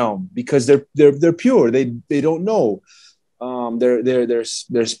that realm because they're pure. They don't know.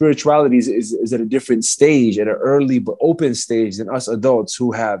 Their spirituality is at a different stage, at an early but open stage, than us adults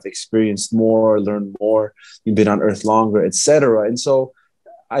who have experienced more, learned more, you've been on earth longer, etc. And so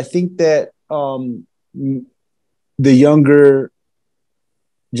I think that the younger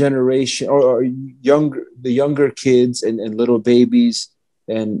generation, or the younger kids and little babies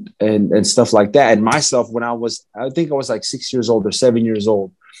and stuff like that, and myself, when I think I was like 6 years old or 7 years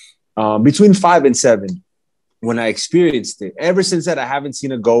old, between 5 and 7, when I experienced it. Ever since that, I haven't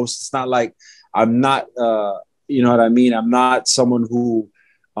seen a ghost. It's not like I'm not, you know what I mean? I'm not someone who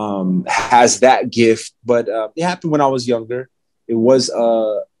has that gift, but it happened when I was younger. It was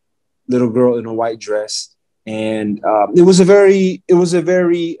a little girl in a white dress. And it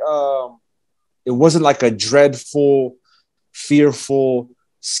wasn't like a dreadful, fearful,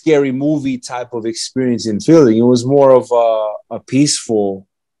 scary movie type of experience and feeling. It was more of a peaceful,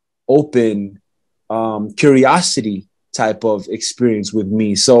 open, curiosity type of experience with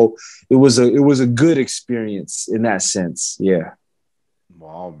me. So it was a good experience in that sense. Yeah.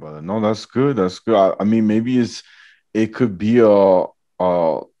 Wow, brother. No, that's good. That's good. I mean, maybe it could be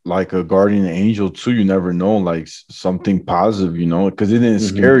like a guardian angel too. You never know, like something positive, because it didn't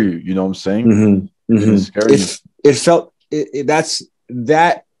Mm-hmm. scare you. You know what I'm saying? Mm-hmm. It didn't Mm-hmm. scare you. It felt that's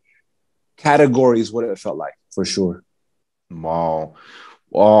that category is what it felt like, for sure. Wow.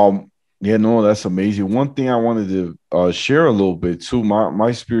 Yeah, no, that's amazing. One thing I wanted to share a little bit too.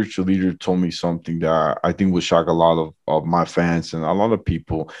 My spiritual leader told me something that I think would shock a lot of my fans and a lot of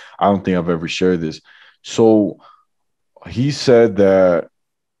people. I don't think I've ever shared this. So he said that,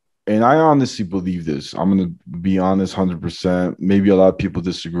 and I honestly believe this. I'm gonna be honest, 100%. Maybe a lot of people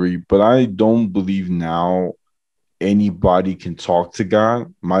disagree, but I don't believe now anybody can talk to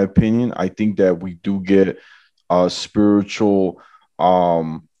God. My opinion. I think that we do get spiritual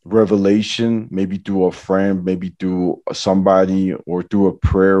revelation, maybe through a friend, maybe through somebody, or through a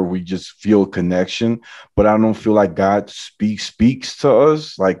prayer. We just feel connection, but I don't feel like God speaks to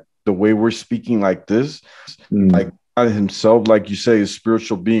us like the way we're speaking like this. Like Mm. God himself, like you say, is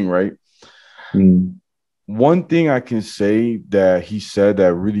spiritual being, right? Mm. One thing I can say that he said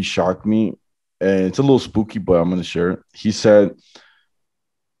that really shocked me, and it's a little spooky, but I'm going to share it. He said,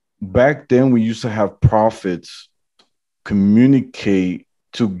 back then we used to have prophets communicate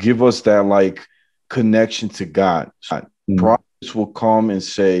to give us that like connection to God. So Mm. prophets will come and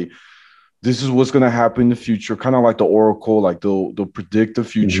say, this is what's going to happen in the future, kind of like the oracle, like they'll predict the Mm-hmm.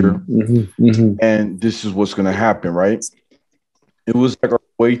 future, Mm-hmm. Mm-hmm. and this is what's going to happen, right? It was like a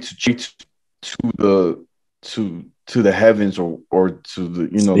way to cheat to the to the heavens, or to the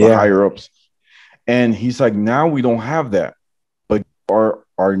the Yeah. higher ups. And he's like, now we don't have that, but our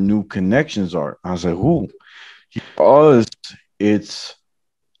new connections are. I was like, who? Us, it's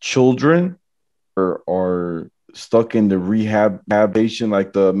children are stuck in the rehabilitation,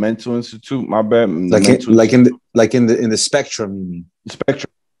 like the mental institute. My bad, the Like in, mental like in the like in the spectrum, you mean?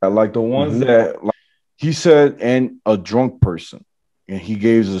 spectrum, like the ones Mm-hmm. that, like, he said, and a drunk person, and he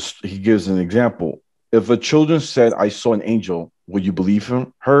gives an example. If a children said, "I saw an angel," would you believe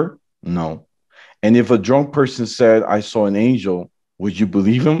him? Her? No. And if a drunk person said, "I saw an angel," would you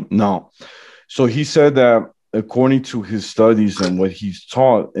believe him? No. So he said that according to his studies and what he's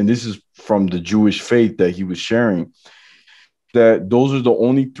taught, and this is from the Jewish faith that he was sharing, that those are the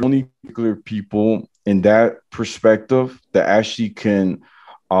only particular people in that perspective that actually can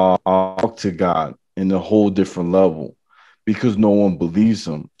talk to God in a whole different level. because no one believes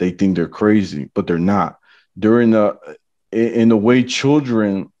them. They think they're crazy, but they're not. They're in the way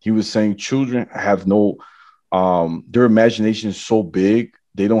children, he was saying children have no their imagination is so big,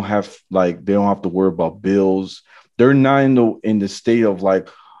 they don't have to worry about bills. They're not in the state of like,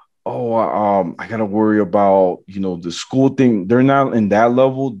 oh, I gotta worry about, the school thing. They're not in that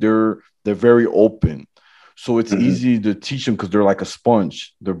level. They're very open, so it's easy to teach them because they're like a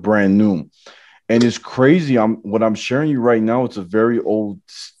sponge. They're brand new, and it's crazy. What I'm sharing you right now. It's a very old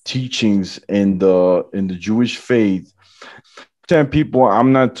teachings in the Jewish faith. Ten people.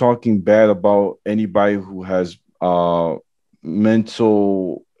 I'm not talking bad about anybody who has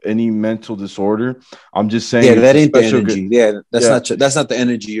mental any mental disorder. I'm just saying Yeah, it's that a ain't the special. energy. Yeah, Yeah, that's not the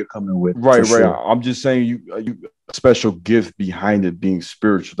energy you're coming with right, for right. sure. I'm just saying you a special gift behind it being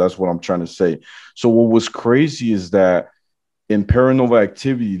spiritual. That's what I'm trying to say. So what was crazy is that in Paranormal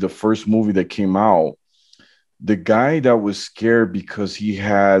Activity, the first movie that came out, the guy that was scared because he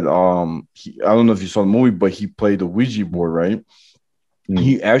had I don't know if you saw the movie, but he played the Ouija board, right? Mm.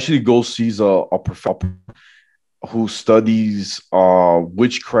 He actually goes sees a professor who studies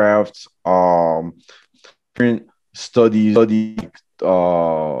witchcraft, study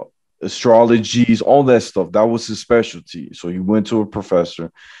uh astrologies, all that stuff. That was his specialty. So he went to a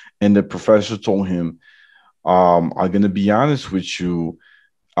professor, and the professor told him, I'm gonna be honest with you.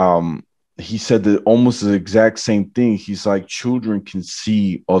 Um, he said that almost the exact same thing. He's like, children can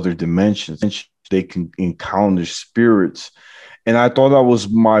see other dimensions, they can encounter spirits. And I thought that was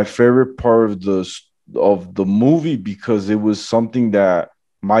my favorite part of the movie, because it was something that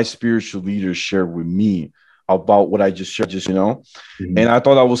my spiritual leader shared with me about what I just shared, and Mhm. I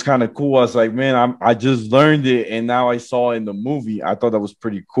thought that was kind of cool. I was like, man, I just learned it, and now I saw it in the movie. I thought that was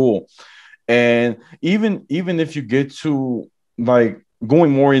pretty cool. And even if you get to like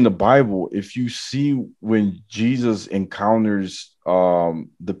going more in the Bible, if you see when Jesus encounters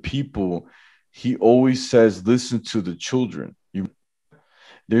the people, he always says, listen to the children.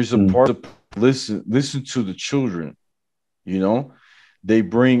 There's a Mm. part of listen to the children, you know? They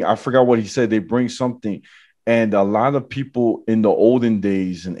bring, I forgot what he said, they bring something. And a lot of people in the olden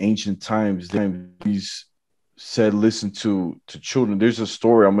days and ancient times, he's said, listen to children. There's a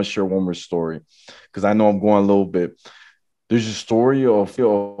story. I'm gonna share one more story because I know I'm going a little bit. There's a story of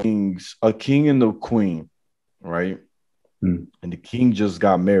a king and the queen, right? Mm. And the king just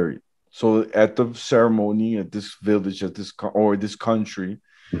got married. So at the ceremony at this village, or this country,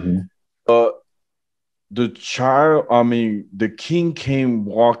 Mhm. uh, the king came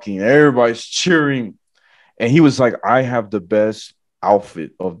walking. Everybody's cheering, and he was like, "I have the best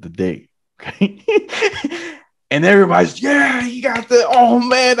outfit of the day." Okay. And everybody's, yeah, he got the, oh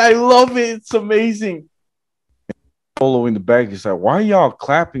man, I love it. It's amazing. Polo in the back is like, why are y'all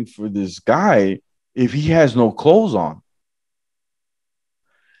clapping for this guy if he has no clothes on?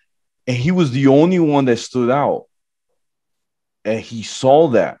 And he was the only one that stood out. And he saw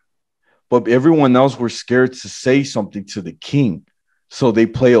that. But everyone else were scared to say something to the king. So they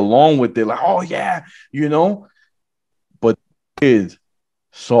play along with it, like, oh yeah, you know. But the kid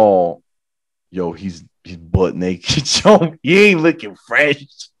saw, yo, he's butt naked. Yo, he ain't looking fresh.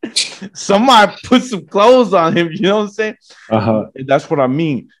 Somebody put some clothes on him, you know what I'm saying? Uh-huh. And that's what I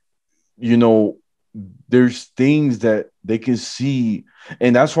mean. You know, there's things that they can see,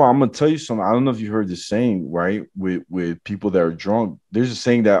 and that's why I'm gonna tell you something. I don't know if you heard the saying, right? With people that are drunk, there's a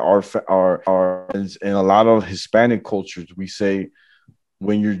saying that our in a lot of Hispanic cultures, we say,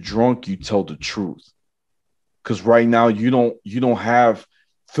 when you're drunk, you tell the truth. Because right now you don't have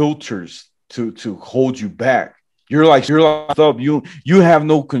filters to hold you back. You're locked up. You have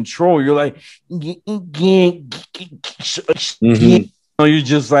no control. You're like, Mhm. you're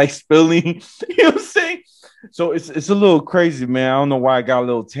just like spilling. You know what I'm saying? So it's a little crazy, man. I don't know why I got a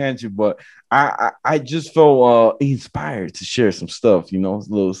little tangent, but I just felt inspired to share some stuff,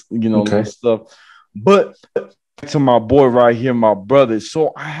 little Okay. stuff. But to my boy right here, my brother.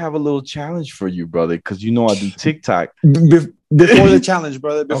 So I have a little challenge for you, brother, because I do TikTok. Before the challenge,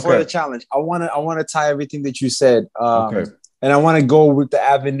 brother, before Okay. the challenge, I want to tie everything that you said, Okay. and I want to go with the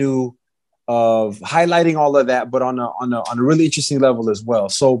avenue of highlighting all of that, but on a really interesting level as well.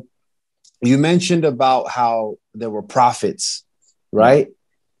 So you mentioned about how there were prophets, Yeah. right?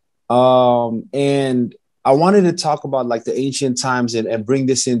 And I wanted to talk about like the ancient times and bring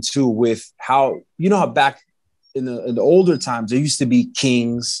this into with how how back in the older times there used to be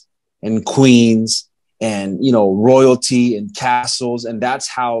kings and queens and royalty and castles, and that's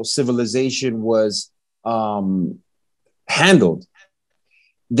how civilization was handled.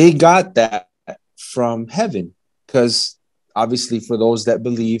 They got that from heaven because obviously for those that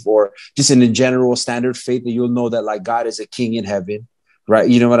believe, or just in a general standard faith, that you'll know that like God is a king in heaven, right?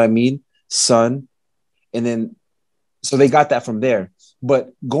 You know what I mean? Son. And then, so they got that from there.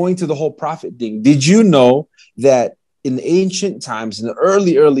 But going to the whole prophet thing, did you know that in the ancient times, in the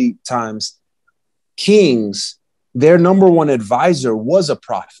early times, kings, their number one advisor was a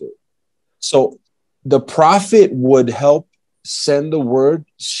prophet. So the prophet would help send the word,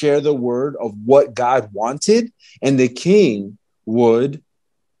 share the word of what God wanted, and the king would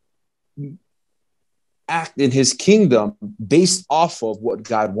act in his kingdom based off of what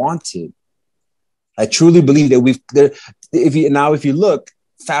God wanted. I truly believe that if you look,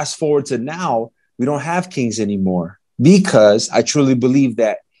 fast forward to now, we don't have kings anymore, because I truly believe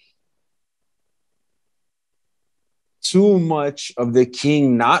that too much of the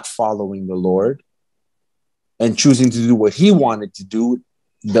king not following the Lord and choosing to do what he wanted to do,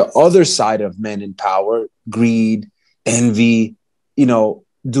 the other side of men in power, greed, envy,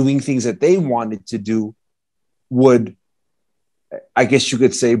 doing things that they wanted to do, would, I guess you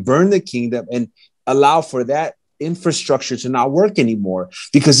could say, burn the kingdom and allow for that infrastructure to not work anymore,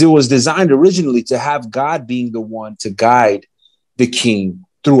 because it was designed originally to have God being the one to guide the king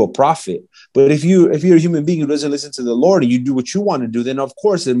through a prophet. But if you're a human being who doesn't listen to the Lord and you do what you want to do, then of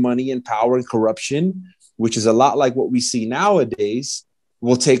course, the money and power and corruption, which is a lot like what we see nowadays,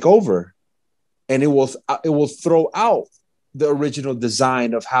 will take over, and it will throw out the original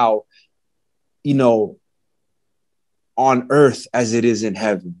design of how, on earth as it is in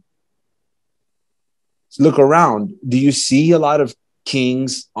heaven. Look around. Do you see a lot of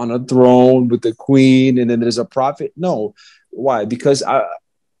kings on a throne with the queen, and then there's a prophet? No. Why? Because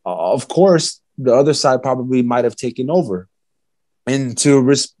of course, the other side probably might have taken over. And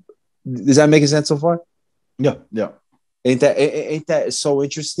does that make sense so far? Yeah, yeah. Ain't that so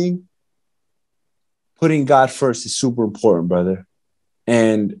interesting? Putting God first is super important, brother.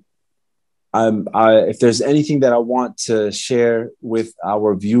 And if there's anything that I want to share with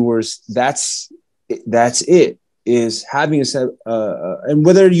our viewers, that's it. Is having and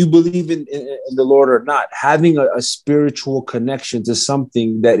whether you believe in the Lord or not, having a spiritual connection to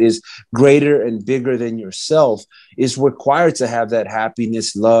something that is greater and bigger than yourself is required to have that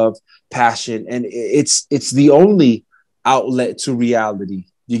happiness, love, passion, and it's the only outlet to reality.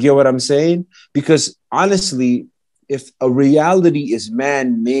 You get what I'm saying? Because honestly, if a reality is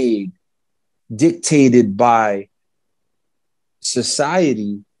man-made, dictated by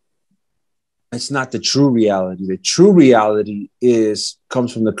society, it's not the true reality. The true reality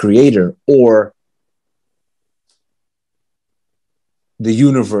comes from the creator or the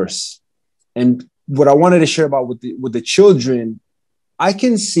universe. And what I wanted to share about with the children, I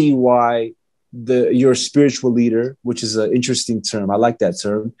can see why your spiritual leader, which is an interesting term. I like that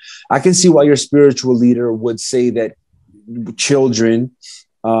term. I can see why your spiritual leader would say that children,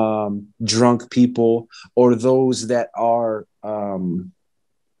 drunk people, or those that are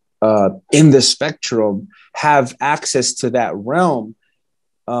in the spectrum have access to that realm.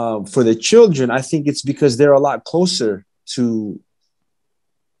 For the children, I think it's because they're a lot closer to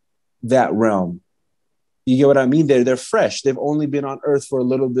that realm. You get what I mean? They're fresh. They've only been on earth for a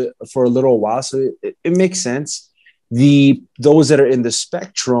little while. So it makes sense. Those that are in the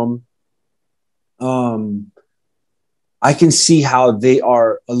spectrum, I can see how they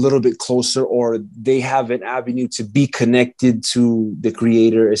are a little bit closer, or they have an avenue to be connected to the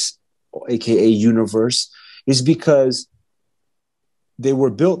creator, aka universe, is because they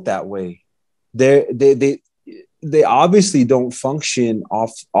were built that way. They obviously don't function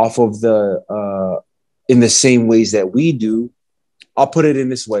off of the in the same ways that we do. I'll put it in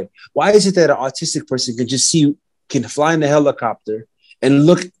this way. Why is it that an autistic person can fly in a helicopter and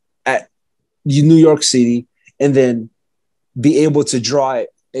look at New York City and then be able to draw it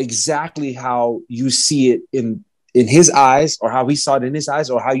exactly how you see it in his eyes, or how he saw it in his eyes,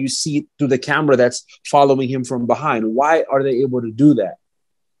 or how you see it through the camera that's following him from behind? Why are they able to do that?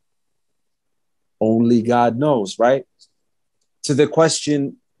 Only God knows, right? To the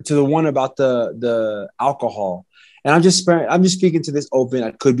one about the alcohol, and I'm just speaking to this open.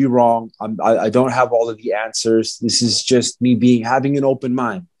 I could be wrong. I don't have all of the answers. This is just me having an open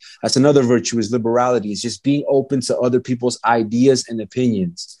mind. That's another virtue, is liberality. It's just being open to other people's ideas and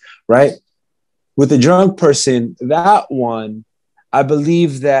opinions, right? With the drunk person, that one, I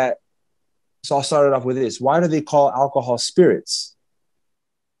believe that. So I'll start it off with this. Why do they call alcohol spirits?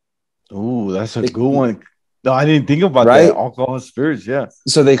 Oh, that's a good one. No, I didn't think about right? that. Alcohol and spirits, yeah.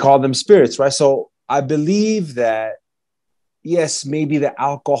 So they call them spirits, right? So I believe that, yes, maybe the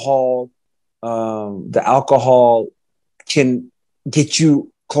alcohol can get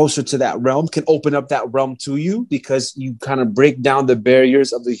you closer to that realm can open up that realm to you, because you kind of break down the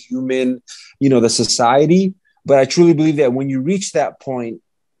barriers of the human, the society. But I truly believe that when you reach that point,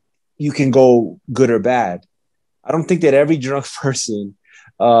 you can go good or bad. I don't think that every drunk person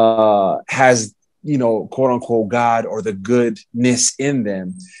has, quote unquote, God or the goodness in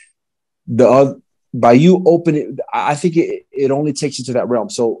them. By you open it, I think it only takes you to that realm.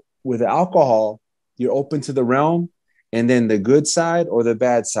 So with alcohol, you're open to the realm, and then the good side or the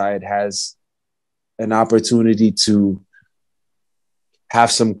bad side has an opportunity to have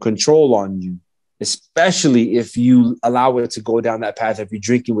some control on you, especially if you allow it to go down that path, if you're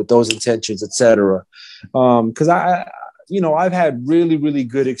drinking with those intentions, etc. Because I've had really, really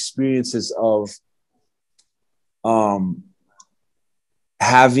good experiences of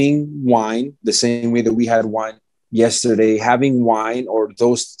having wine the same way that we had wine yesterday, having wine or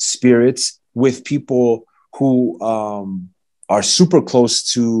those spirits with people who are super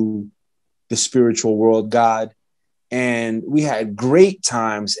close to the spiritual world, God. And we had great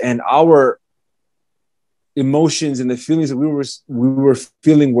times, and our emotions and the feelings that we were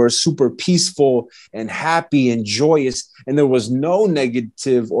feeling were super peaceful and happy and joyous. And there was no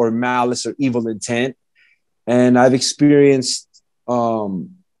negative or malice or evil intent. And I've experienced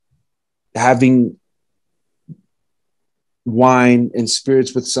having wine and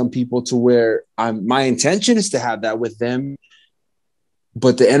spirits with some people to where my intention is to have that with them,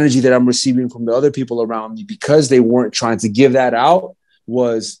 but the energy that I'm receiving from the other people around me, because they weren't trying to give that out,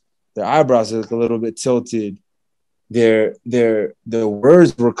 was their eyebrows are a little bit tilted. The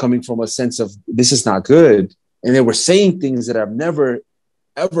words were coming from a sense of, this is not good. And they were saying things that I've never,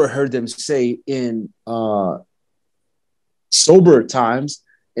 ever heard them say in sober times.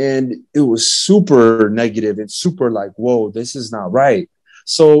 And it was super negative and super like, whoa, this is not right.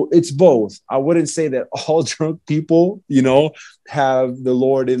 So it's both. I wouldn't say that all drunk people, have the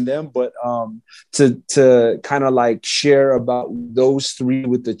Lord in them, but to kind of like share about those three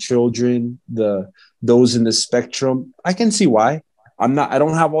with the children, those in the spectrum, I can see why. I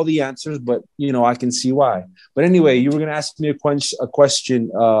don't have all the answers, but I can see why. But anyway, you were going to ask me a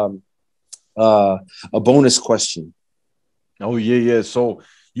question, a bonus question. Oh yeah. So,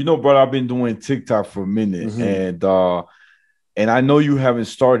 brother, I've been doing TikTok for a minute, mm-hmm. And I know you haven't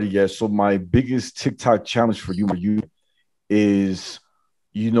started yet. So my biggest TikTok challenge for you is,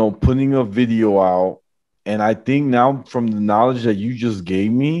 putting a video out. And I think now, from the knowledge that you just gave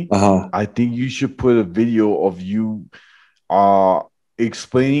me, I think you should put a video of you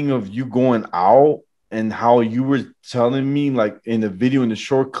explaining of you going out and how you were telling me, like in the video, in the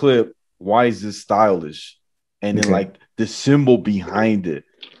short clip, why is this stylish? And then like the symbol behind it.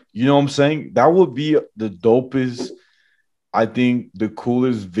 You know what I'm saying? That would be the dopest, I think, the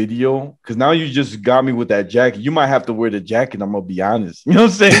coolest video. Because now you just got me with that jacket. You might have to wear the jacket, I'm going to be honest. You know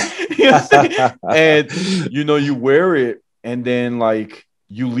what I'm saying? And, you wear it, and then, like,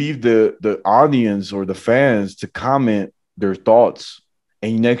 you leave the audience or the fans to comment their thoughts.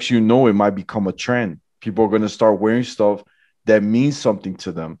 And next it might become a trend. People are going to start wearing stuff that means something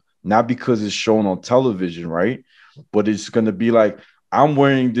to them. Not because it's shown on television, right? But it's going to be like, I'm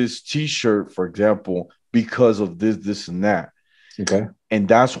wearing this T-shirt, for example, because of this, and that. Okay. And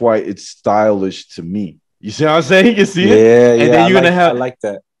that's why it's stylish to me. You see what I'm saying? You see it? Yeah, and then you're going to have... I like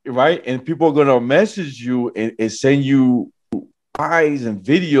that. Right? And people are going to message you and send you eyes and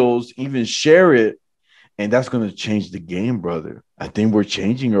videos, even share it. And that's going to change the game, brother. I think we're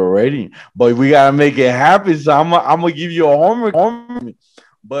changing already. But we got to make it happen. So I'm going to give you a homework.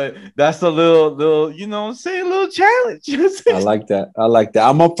 But that's a little, a little challenge. I like that.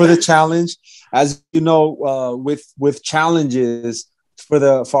 I'm up for the challenge. As you know, with challenges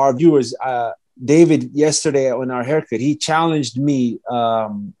for our viewers, David, yesterday on our haircut, he challenged me. I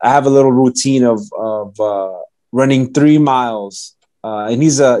have a little routine of running 3 miles, and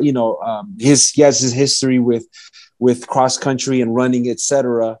he's he has his history with cross country and running,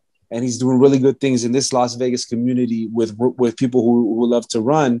 etc. And he's doing really good things in this Las Vegas community with people who love to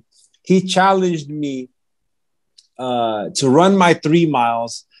run. He challenged me to run my 3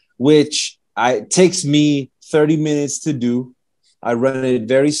 miles, which takes me 30 minutes to do. I run it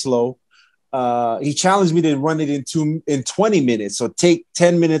very slow. He challenged me to run it in 20 minutes. So take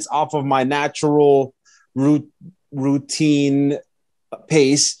 10 minutes off of my natural routine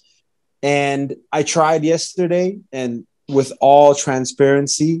pace. And I tried yesterday, and with all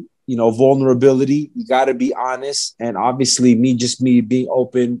transparency, vulnerability, you got to be honest. And obviously me being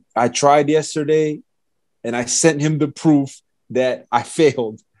open, I tried yesterday and I sent him the proof that I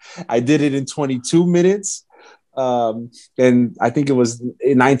failed. I did it in 22 minutes. And I think it was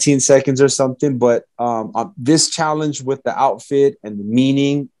 19 seconds or something. But this challenge with the outfit and the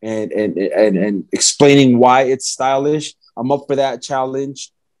meaning and explaining why it's stylish, I'm up for that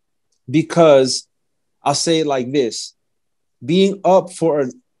challenge because I'll say it like this: being up for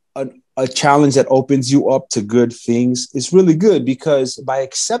a challenge that opens you up to good things is really good, because by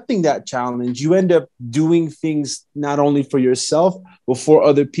accepting that challenge, you end up doing things not only for yourself, but for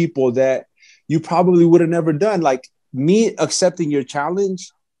other people that you probably would have never done. Like me accepting your challenge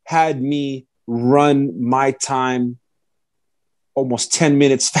had me run my time almost 10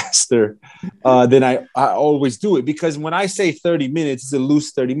 minutes faster than I always do it. Because when I say 30 minutes, it's a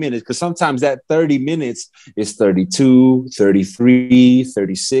loose 30 minutes, because sometimes that 30 minutes is 32, 33,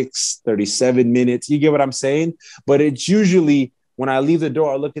 36, 37 minutes. You get what I'm saying? But it's usually when I leave the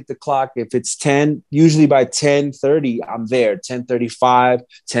door, I look at the clock. If it's 10, usually by 10:30, I'm there, 10:35,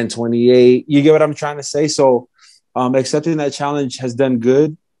 10:28. You get what I'm trying to say? So accepting that challenge has done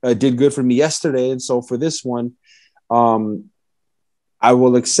good, did good for me yesterday. And so for this one, I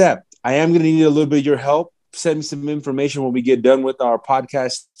will accept. I am going to need a little bit of your help. Send me some information when we get done with our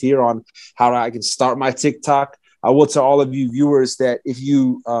podcast here on how I can start my TikTok. I will tell all of you viewers that if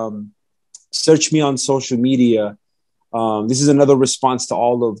you search me on social media, this is another response to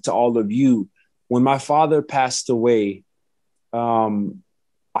all of you. When my father passed away,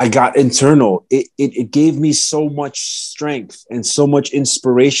 I got internal. It gave me so much strength and so much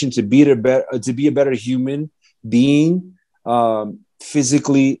inspiration to be a better human being.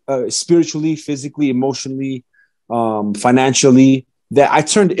 Physically, spiritually, physically, emotionally, financially, that I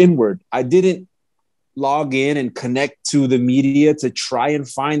turned inward. I didn't log in and connect to the media to try and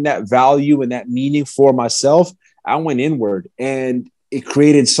find that value and that meaning for myself. I went inward, and it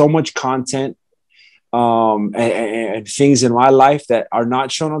created so much content and things in my life that are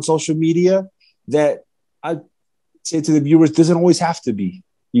not shown on social media that I say to the viewers, doesn't always have to be.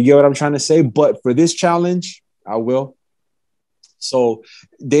 You get what I'm trying to say? But for this challenge, I will. So,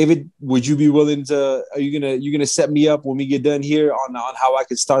 David, would you be willing to? Are you gonna set me up when we get done here on how I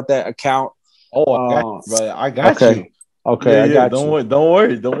can start that account? Oh, I got you, brother. I got Okay, you. okay, Yeah, I yeah. got Don't you. worry. Don't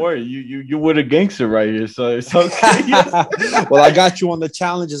worry. Don't worry. You were the gangster right here, so it's okay. Well, I got you on the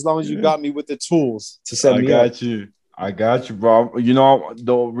challenge as long as you got me with the tools to set I me up. got you. I got you, bro. You know,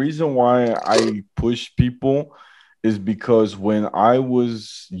 the reason why I push people is because when I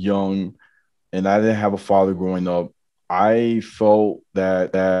was young and I didn't have a father growing up, I felt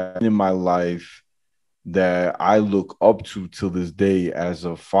that in my life that I look up to till this day as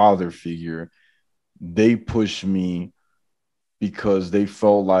a father figure, they pushed me because they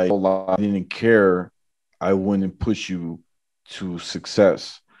felt like I didn't care, I wouldn't push you to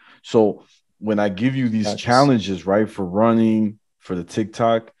success. So when I give you these Gotcha. challenges, right, for running, for the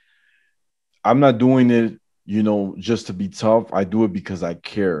TikTok, I'm not doing it, just to be tough. I do it because I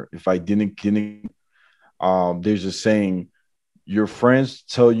care. If I didn't, there's a saying, your friends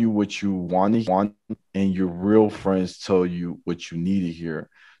tell you what you want, and your real friends tell you what you need to hear.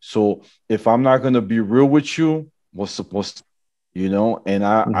 So if I'm not gonna be real with you, and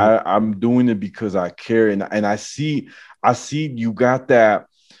Mhm. I'm doing it because I care, and I see you got that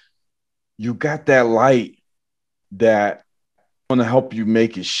light that gonna help you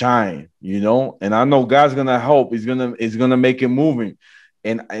make it shine. And I know God's gonna help. He's gonna make it moving.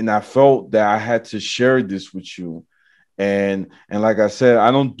 And I felt that I had to share this with you. And like I said,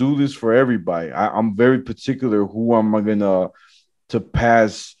 I don't do this for everybody. I'm very particular who am I gonna to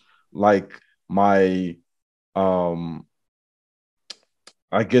pass, like, my um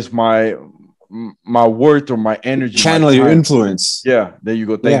I guess my worth or my energy, my Channel your time. influence. Yeah, there you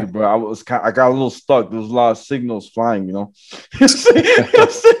go. Thank Yeah. you, bro. I got a little stuck. There was a lot of signals flying. You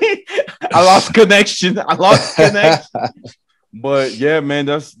see, I lost connection. I lost connection. But yeah, man,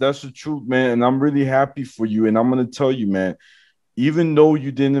 that's the truth, man. And I'm really happy for you. And I'm gonna tell you, man, even though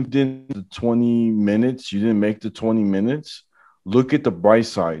you didn't the 20 minutes, you didn't make the 20 minutes, look at the bright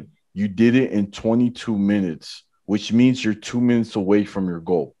side. You did it in 22 minutes, which means you're 2 minutes away from your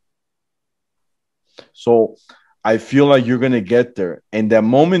goal. So I feel like you're gonna get there. And that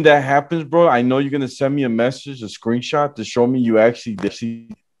moment that happens, bro, I know you're gonna send me a message, a screenshot to show me you actually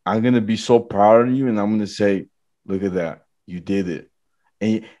did. I'm gonna be so proud of you, and I'm gonna say, look at that, you did it.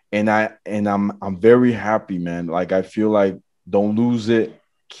 And I'm very happy, man. Like, I feel like, don't lose it,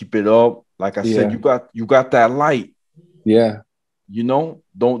 keep it up. Like I said, Yeah. you got that light. Yeah.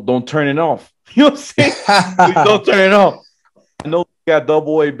 Don't turn it off. You know what I'm saying? Please don't turn it off. I know you got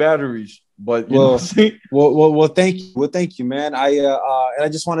double A batteries, but you know what I'm Well, saying? well, thank you. Well, thank you, man. And I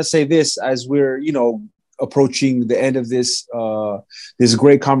just want to say this as we're, approaching the end of this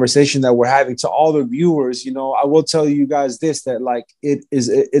great conversation that we're having. To all the viewers, you know, I will tell you guys this, that like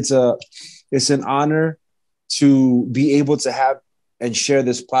it's an honor to be able to have and share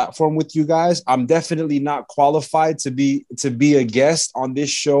this platform with you guys. I'm definitely not qualified to be a guest on this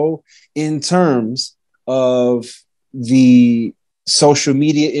show in terms of the social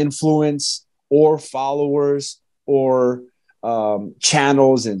media influence or followers or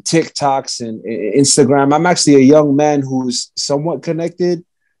channels and TikToks and Instagram. I'm actually a young man who's somewhat connected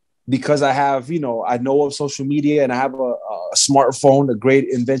because I have, you know, I know of social media and I have a smartphone, a great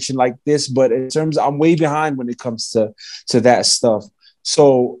invention like this. But in terms, I'm way behind when it comes to that stuff.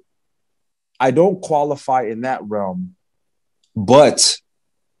 So I don't qualify in that realm, but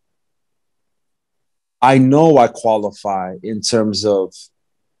I know I qualify in terms of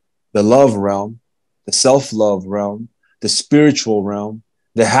the love realm, the self-love realm, the spiritual realm,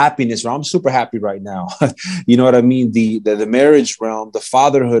 the happiness realm. I'm super happy right now. You know what I mean? The marriage realm, the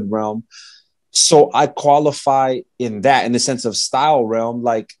fatherhood realm. So I qualify in that, in the sense of style realm,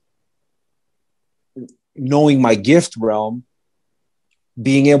 like knowing my gift realm,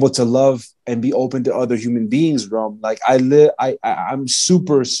 being able to love and be open to other human beings realm. Like I'm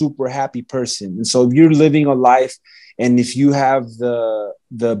super, super happy person. And so if you're living a life and if you have the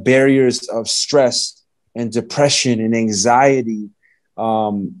barriers of stress and depression and anxiety,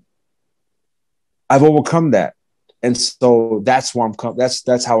 I've overcome that. And so that's where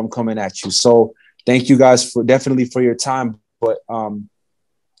that's how I'm coming at you. So thank you guys for definitely for your time. But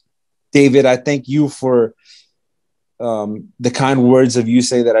David, I thank you for the kind words of you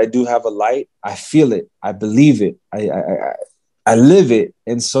say that I do have a light. I feel it. I believe it. I live it.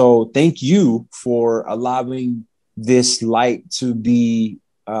 And so thank you for allowing this light to be,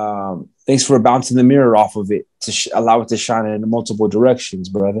 thanks for bouncing the mirror off of it to allow it to shine in multiple directions,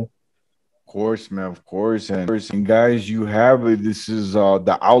 brother. Of course, man, of course. And guys, you have it. This is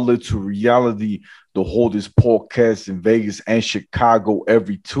the outlet to reality. To hold this podcast in Vegas and Chicago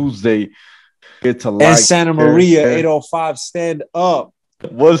every Tuesday. Get to like, and Santa Maria, 805, stand up.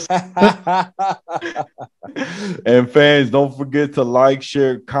 What's and fans, don't forget to like,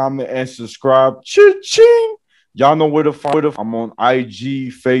 share, comment, and subscribe. Cha-ching! Y'all know where to find it. I'm on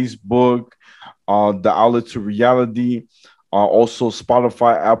IG, Facebook, the outlet to reality. Also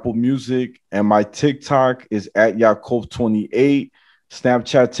Spotify, Apple Music, and my TikTok is at Yaakov 28.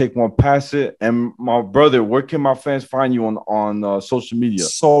 Snapchat, take one, pass it. And my brother, where can my fans find you on social media?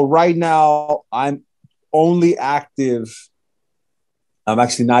 So right now, I'm only active. I'm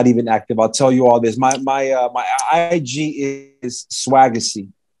actually not even active. I'll tell you all this. My IG is Swagassi,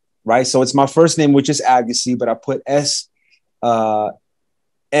 right? So it's my first name, which is Agassi, but I put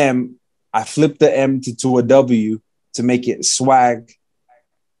M. I flipped the M to a W to make it Swagassi,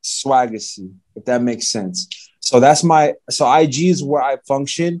 if that makes sense. So that's so IG is where I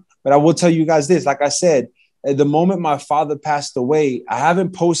function. But I will tell you guys this, like I said, at the moment my father passed away, I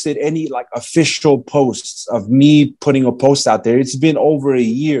haven't posted any like official posts of me putting a post out there. It's been over a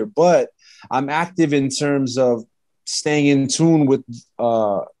year, but I'm active in terms of staying in tune with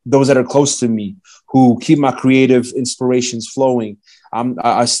those that are close to me, who keep my creative inspirations flowing.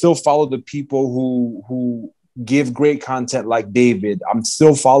 I still follow the people who give great content like David. I'm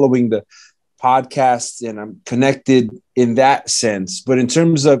still following the podcasts and I'm connected in that sense. But in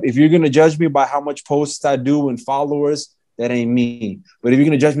terms of, if you're going to judge me by how much posts I do and followers, that ain't me. But if you're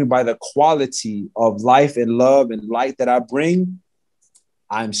going to judge me by the quality of life and love and light that I bring,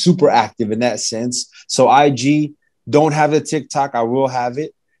 I'm super active in that sense. So IG, don't have a TikTok. I will have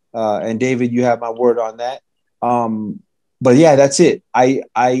it. And David, you have my word on that. But yeah, that's it. I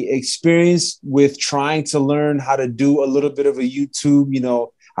experienced with trying to learn how to do a little bit of a YouTube. You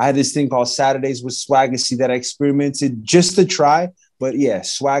know, I had this thing called Saturdays with Swagassi that I experimented just to try. But yeah,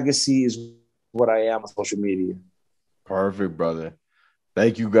 Swagassi is what I am on social media. Perfect, brother.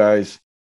 Thank you, guys.